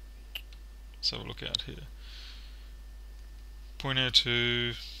 Let's have a look out here.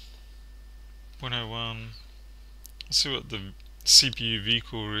 0.02, 0.01. Let's see what the CPU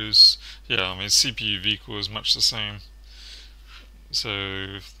V-core is. Yeah, I mean CPU V-core is much the same.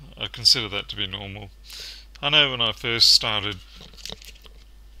 So I consider that to be normal. I know when I first started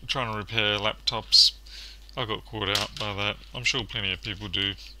trying to repair laptops, I got caught out by that. I'm sure plenty of people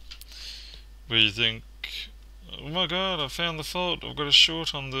do. Where you think, oh my god, I found the fault, I've got a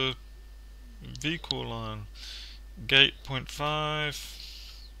short on the V-core line. Gate 0.5.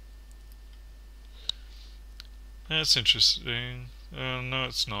 That's interesting. No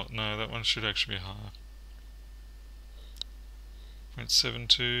it's not, no, that one should actually be higher.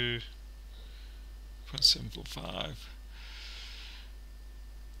 0.72, 0.745.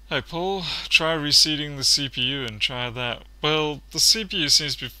 Hey Paul, try reseating the CPU and try that. Well, the CPU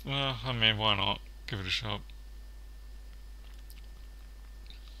seems to be... well, I mean, why not? Give it a shot.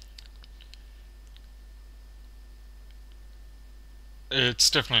 It's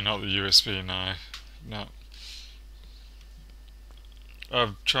definitely not the USB, no. No.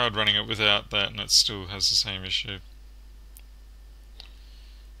 I've tried running it without that and it still has the same issue.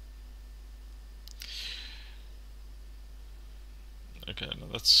 Okay, no,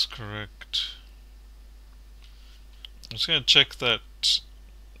 that's correct. I'm just going to check that.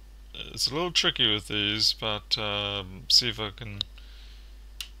 It's a little tricky with these, but see if I can...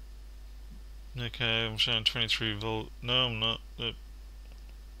 Okay, I'm showing 23 volt. No, I'm not.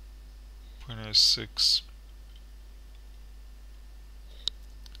 0.06.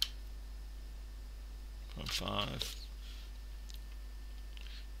 0.5.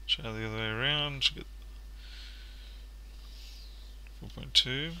 Try the other way around. Should get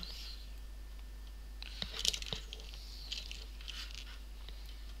 4.2.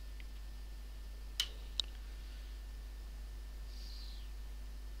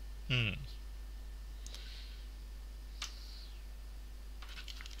 Hmm.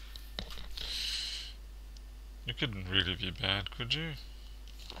 You couldn't really be bad, could you?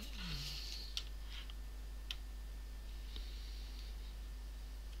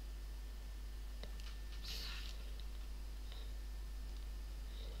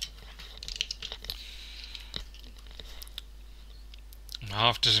 I'm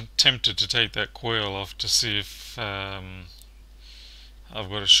half tempted to take that coil off to see if I've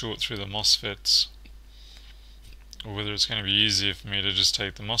got a short through the MOSFETs, or whether it's going to be easier for me to just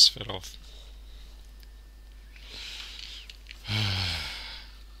take the MOSFET off.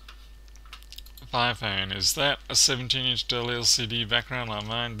 iPhone, is that a 17-inch Dell LCD background like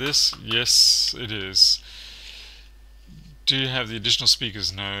mine? This? Yes, it is. Do you have the additional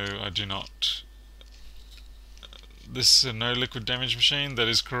speakers? No, I do not. This is a no liquid damage machine? That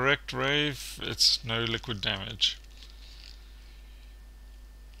is correct, Rave. It's no liquid damage.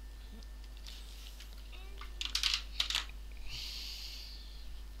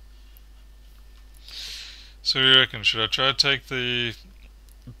 So what do you reckon? Should I try to take the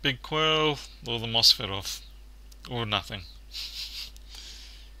big coil or the MOSFET off? Or nothing?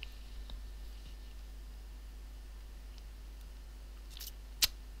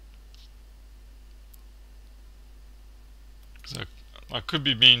 Because I could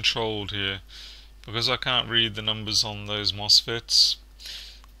be being trolled here. Because I can't read the numbers on those MOSFETs,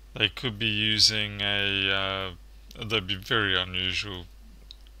 they could be using they'd be very unusual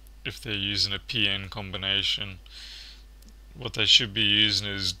if they're using a PN combination. What they should be using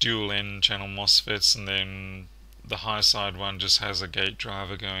is dual N channel MOSFETs, and then the high side one just has a gate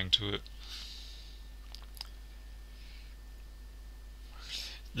driver going to it.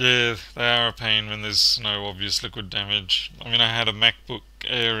 Yeah, they are a pain when there's no obvious liquid damage. I mean, I had a MacBook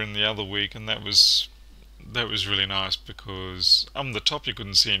Air in the other week, and that was really nice because on the top you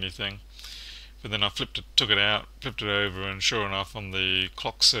couldn't see anything. But then I took it out, flipped it over, and sure enough, on the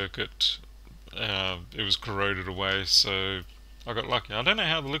clock circuit, it was corroded away. So I got lucky. I don't know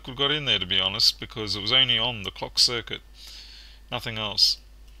how the liquid got in there, to be honest, because it was only on the clock circuit, nothing else.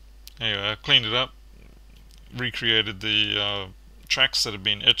 Anyway, I cleaned it up, recreated the tracks that had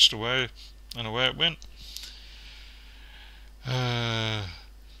been etched away, and away it went.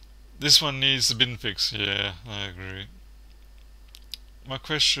 This one needs a bin fix. Yeah, I agree. My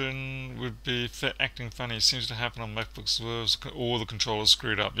question would be, acting funny seems to happen on MacBooks as well, or the controller's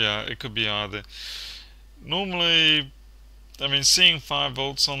screwed up. Yeah, it could be either. Normally, I mean, seeing 5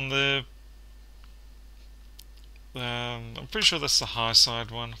 volts on there, I'm pretty sure that's the high side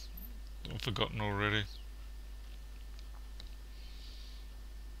one. I've forgotten already.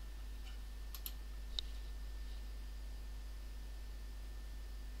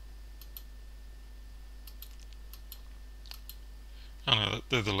 Oh no,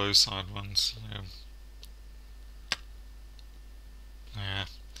 they're the low side ones. Yeah. Yeah.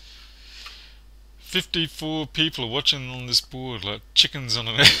 54 people are watching on this board like chickens on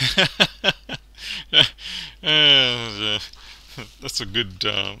an yeah, yeah. That's a good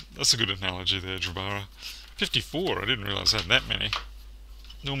analogy there, Drabara. 54, I didn't realise I had that many.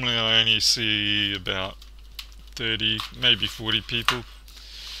 Normally I only see about 30, maybe 40 people.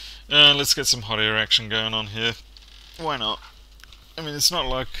 Let's get some hot air action going on here. Why not? I mean, it's not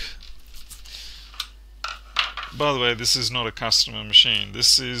like... By the way, this is not a customer machine.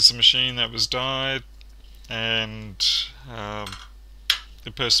 This is a machine that was dyed, and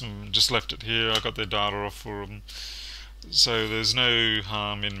the person just left it here. I got their data off for them. So there's no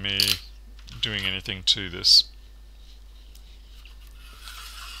harm in me doing anything to this.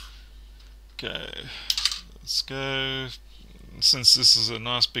 Okay, let's go. Since this is a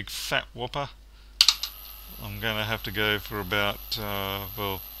nice big fat whopper, I'm going to have to go for about,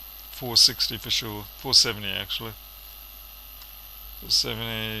 well, 460 for sure. 470 actually.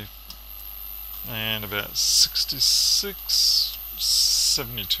 470 and about 66,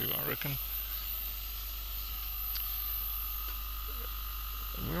 72 I reckon.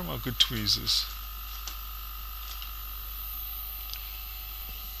 Where are my good tweezers?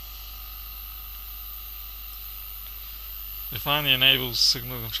 If you find the enable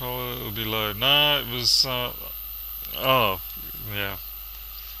signal controller, it will be low. No, it was, oh, yeah.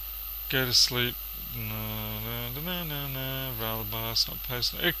 Go to sleep. Rather bias, not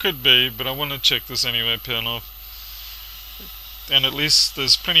posting. It could be, but I want to check this anyway, Pernoff. And at least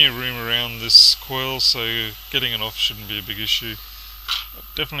there's plenty of room around this coil, so getting it off shouldn't be a big issue.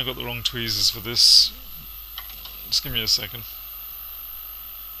 I've definitely got the wrong tweezers for this. Just give me a second.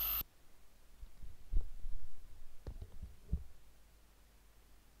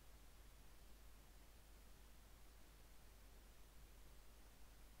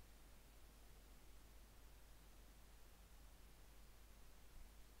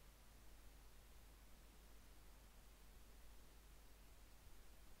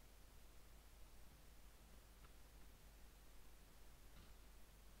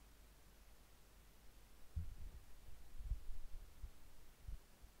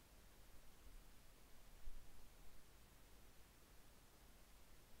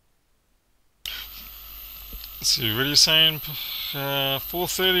 Let's see, what are you saying?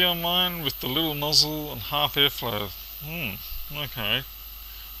 430 on mine with the little nozzle and half airflow. Okay.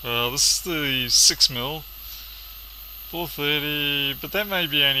 This is the 6mm, 430, but that may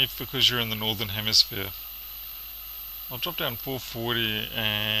be only because you're in the northern hemisphere. I'll drop down 440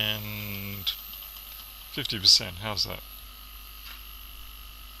 and 50%. How's that?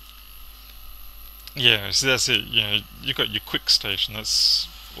 Yeah, so that's it. Yeah, you got your quick station. That's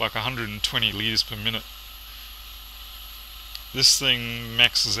like 120 liters per minute. This thing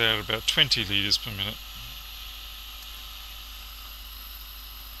maxes out about 20 liters per minute.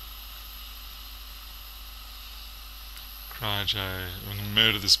 Cryo, I'm gonna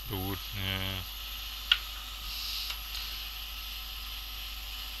murder this board. Yeah.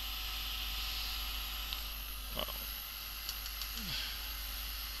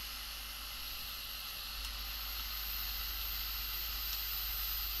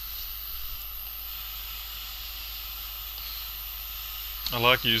 I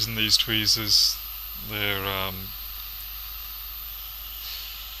like using these tweezers. They're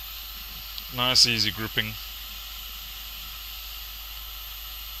nice, easy gripping.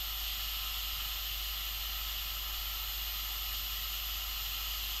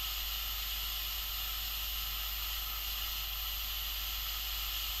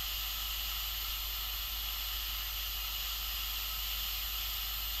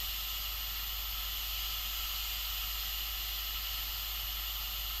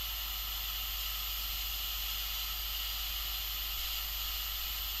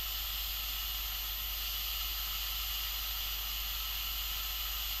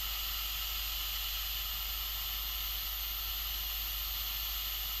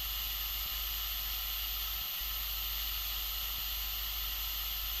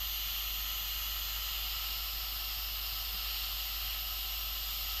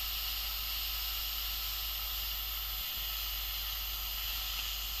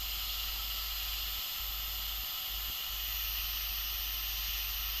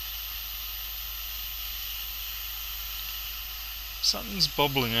 Something's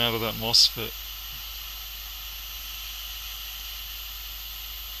bubbling out of that MOSFET.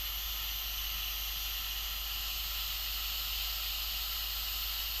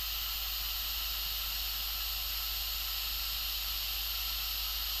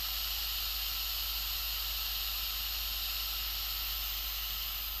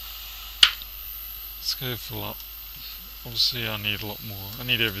 Let's go full up. Obviously I need a lot more. I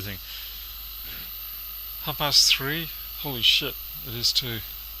need everything. 3:30? Holy shit, it is too.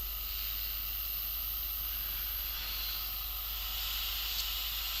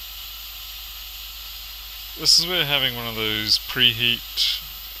 This is where having one of those preheat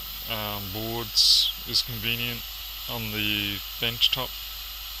boards is convenient on the bench top.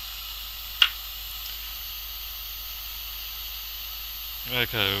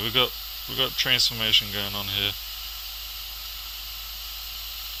 Okay, we got transformation going on here.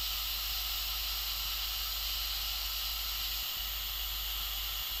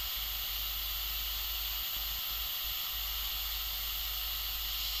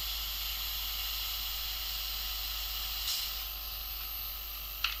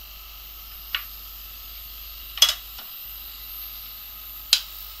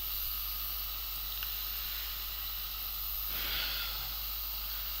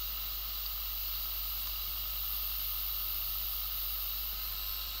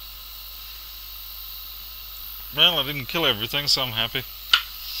 Well, I didn't kill everything, so I'm happy.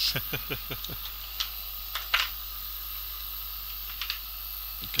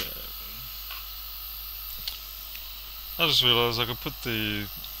 Okay. I just realised I could put the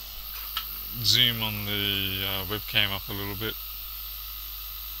zoom on the webcam up a little bit.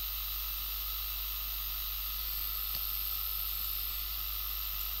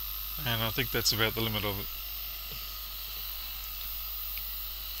 And I think that's about the limit of it.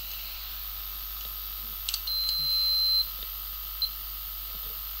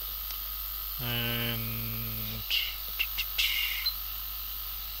 And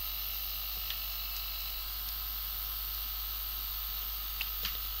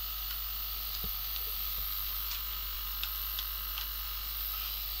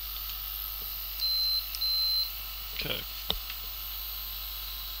okay.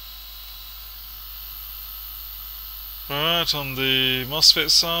 Right, on the MOSFET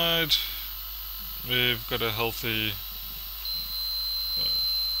side, we've got a healthy,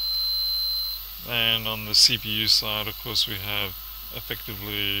 and on the CPU side, of course, we have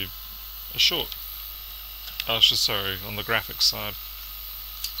effectively a short. Sorry, on the graphics side.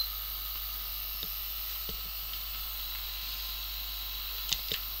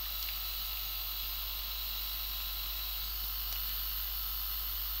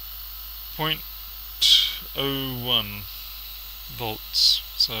 0.01 volts,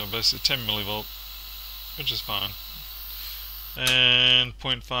 so basically 10 millivolt, which is fine, and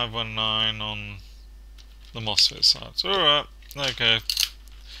 0.519 on the MOSFET side. So alright, okay,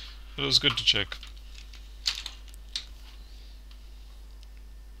 it was good to check.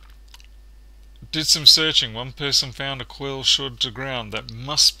 Did some searching. One person found a coil shorted to ground. That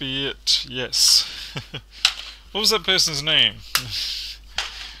must be it. Yes. What was that person's name?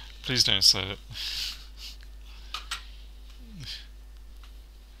 Please don't say it.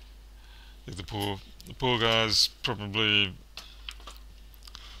 The poor guy's probably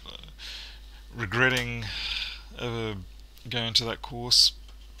regretting ever going to that course.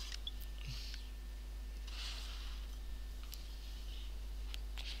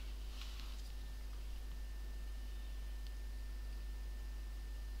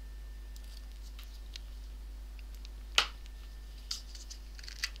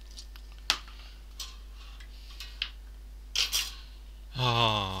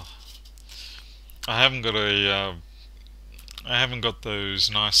 Ah, I haven't got those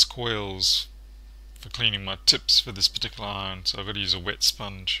nice coils for cleaning my tips for this particular iron, so I've got to use a wet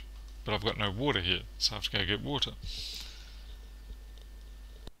sponge. But I've got no water here, so I have to go get water.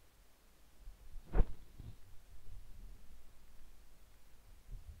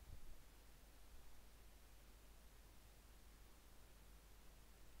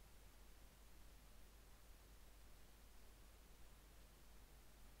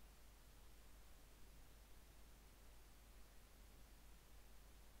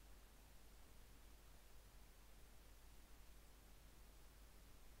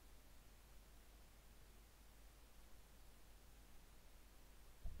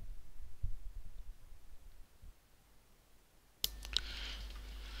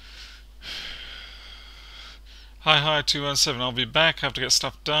 Hi 217, I'll be back. I have to get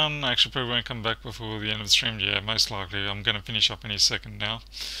stuff done. I actually probably won't come back before the end of the stream. Yeah, most likely. I'm going to finish up any second now.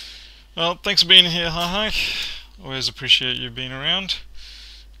 Well, thanks for being here. Hi. Always appreciate you being around.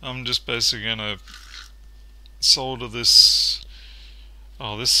 I'm just basically going to solder this.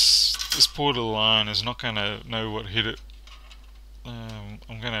 Oh, this poor little iron is not going to know what hit it. I'm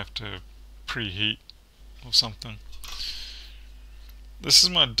going to have to preheat or something. This is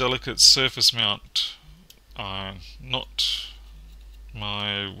my delicate surface mount iron, not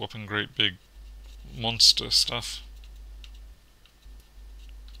my whopping great big monster stuff.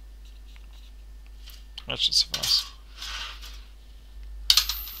 That should suffice.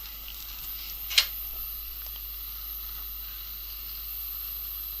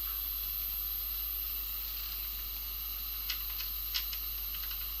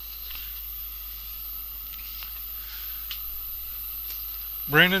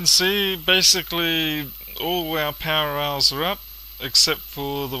 Brandon C, basically all our power rails are up except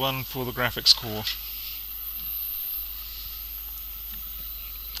for the one for the graphics core.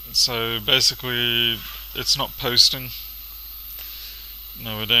 So basically it's not posting.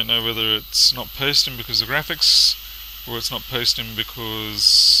 No, we don't know whether it's not posting because of the graphics or it's not posting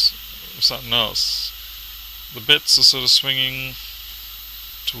because of something else. The bits are sort of swinging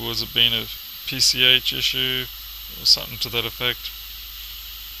towards it being a PCH issue or something to that effect.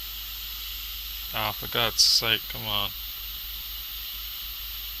 Ah, for God's sake, come on.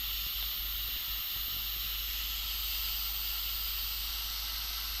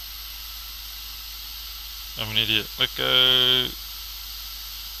 I'm an idiot. Let go,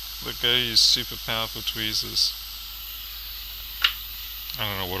 you super powerful tweezers. I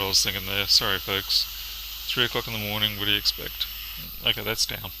don't know what I was thinking there. Sorry, folks. 3 o'clock in the morning, what do you expect? Okay, that's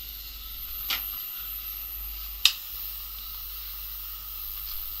down.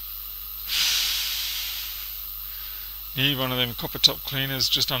 Need one of them copper top cleaners,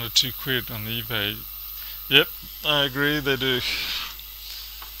 just under £2 on the eBay. Yep, I agree, they do.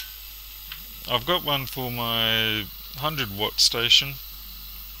 I've got one for my 100-watt station,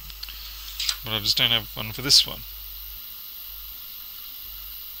 but I just don't have one for this one.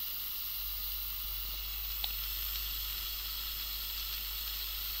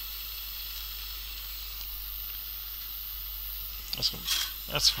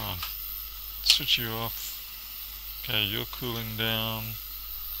 That's fine. Switch you off. Okay, you're cooling down.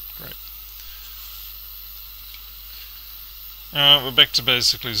 Great. Alright, we're back to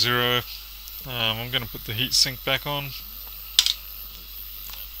basically 0. I'm going to put the heat sink back on.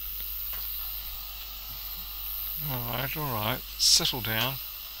 Alright, settle down.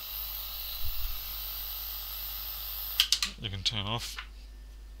 You can turn off.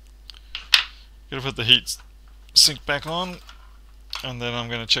 Gotta put the heat sink back on, and then I'm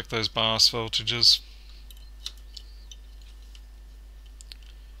going to check those BIOS voltages.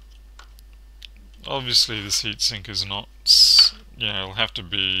 obviously this heatsink is not, it'll have to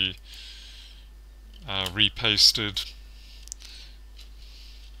be repasted.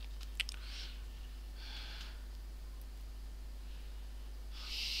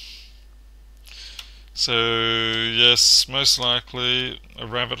 So yes, most likely a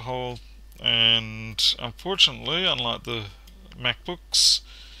rabbit hole, and unfortunately, unlike the MacBooks,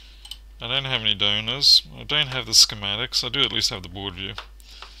 I don't have any donors. I don't have the schematics. I do at least have the board view.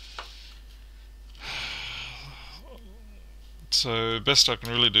 So best I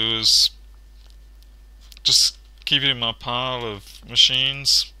can really do is just keep it in my pile of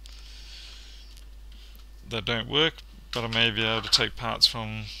machines that don't work, but I may be able to take parts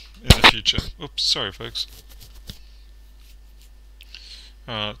from in the future. Oops, sorry folks.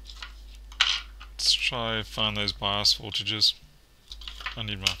 Alright, let's try and find those BIOS voltages. I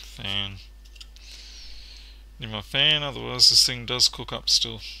need my fan. Need my fan, otherwise this thing does cook up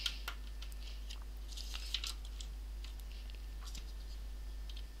still.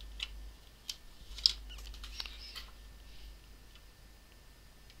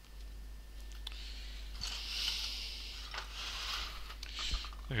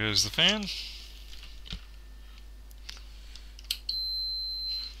 There goes the fan.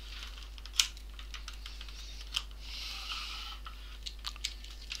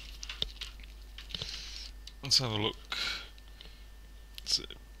 Let's have a look. It's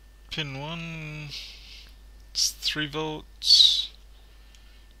pin 1, it's 3 volts.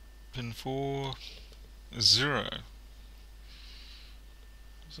 Pin 4 is 0.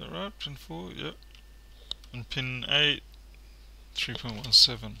 Is that right? Pin 4? Yep. And pin 8,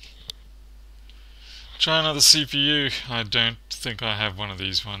 3.17. Try another CPU. I don't think I have one of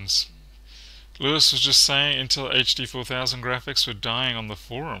these ones. Lewis was just saying Intel HD 4000 graphics were dying on the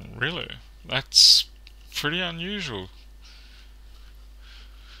forum. Really? That's pretty unusual.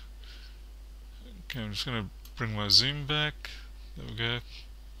 Okay, I'm just going to bring my zoom back. There we go.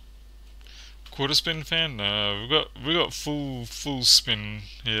 Quarter spin fan? No, we got full spin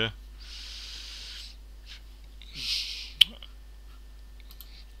here.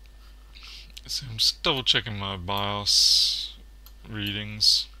 So I'm just double checking my BIOS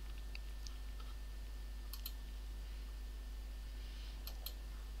readings.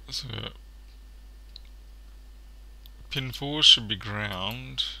 So pin 4 should be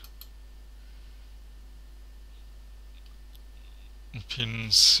ground. And pin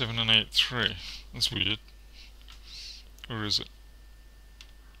 7 and 8, 3. That's weird. Or is it?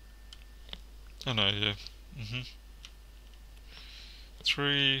 Oh no, yeah.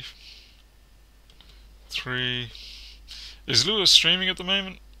 3. Is Lewis streaming at the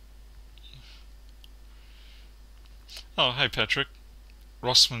moment? Oh, hey Patrick.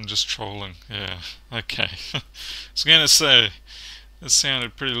 Rossman just trolling. Yeah, okay. I was gonna say, it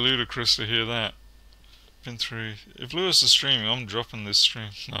sounded pretty ludicrous to hear that. Pin 3. If Lewis is streaming, I'm dropping this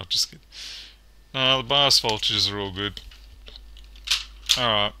stream. No, just kidding. No, the BIOS voltages are all good.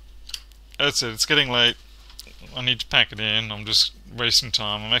 Alright. That's it. It's getting late. I need to pack it in. I'm just wasting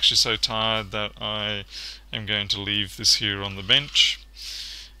time. I'm actually so tired that I am going to leave this here on the bench,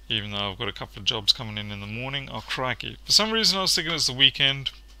 even though I've got a couple of jobs coming in the morning. Oh crikey. For some reason I was thinking it was the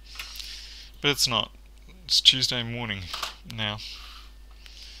weekend, but it's not. It's Tuesday morning now.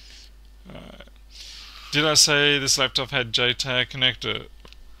 Did I say this laptop had JTAG connector?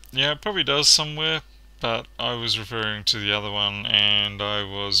 Yeah, it probably does somewhere, but I was referring to the other one and I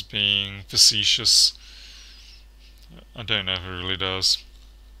was being facetious. I don't know if it really does.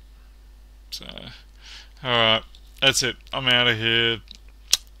 So, alright, that's it. I'm out of here.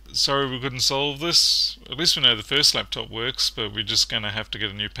 Sorry we couldn't solve this. At least we know the first laptop works, but we're just going to have to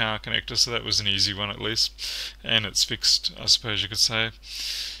get a new power connector, so that was an easy one at least. And it's fixed, I suppose you could say.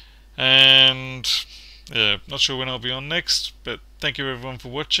 And yeah, not sure when I'll be on next, but thank you everyone for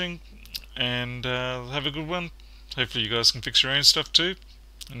watching, and have a good one. Hopefully you guys can fix your own stuff too.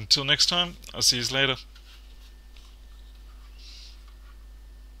 Until next time, I'll see you later.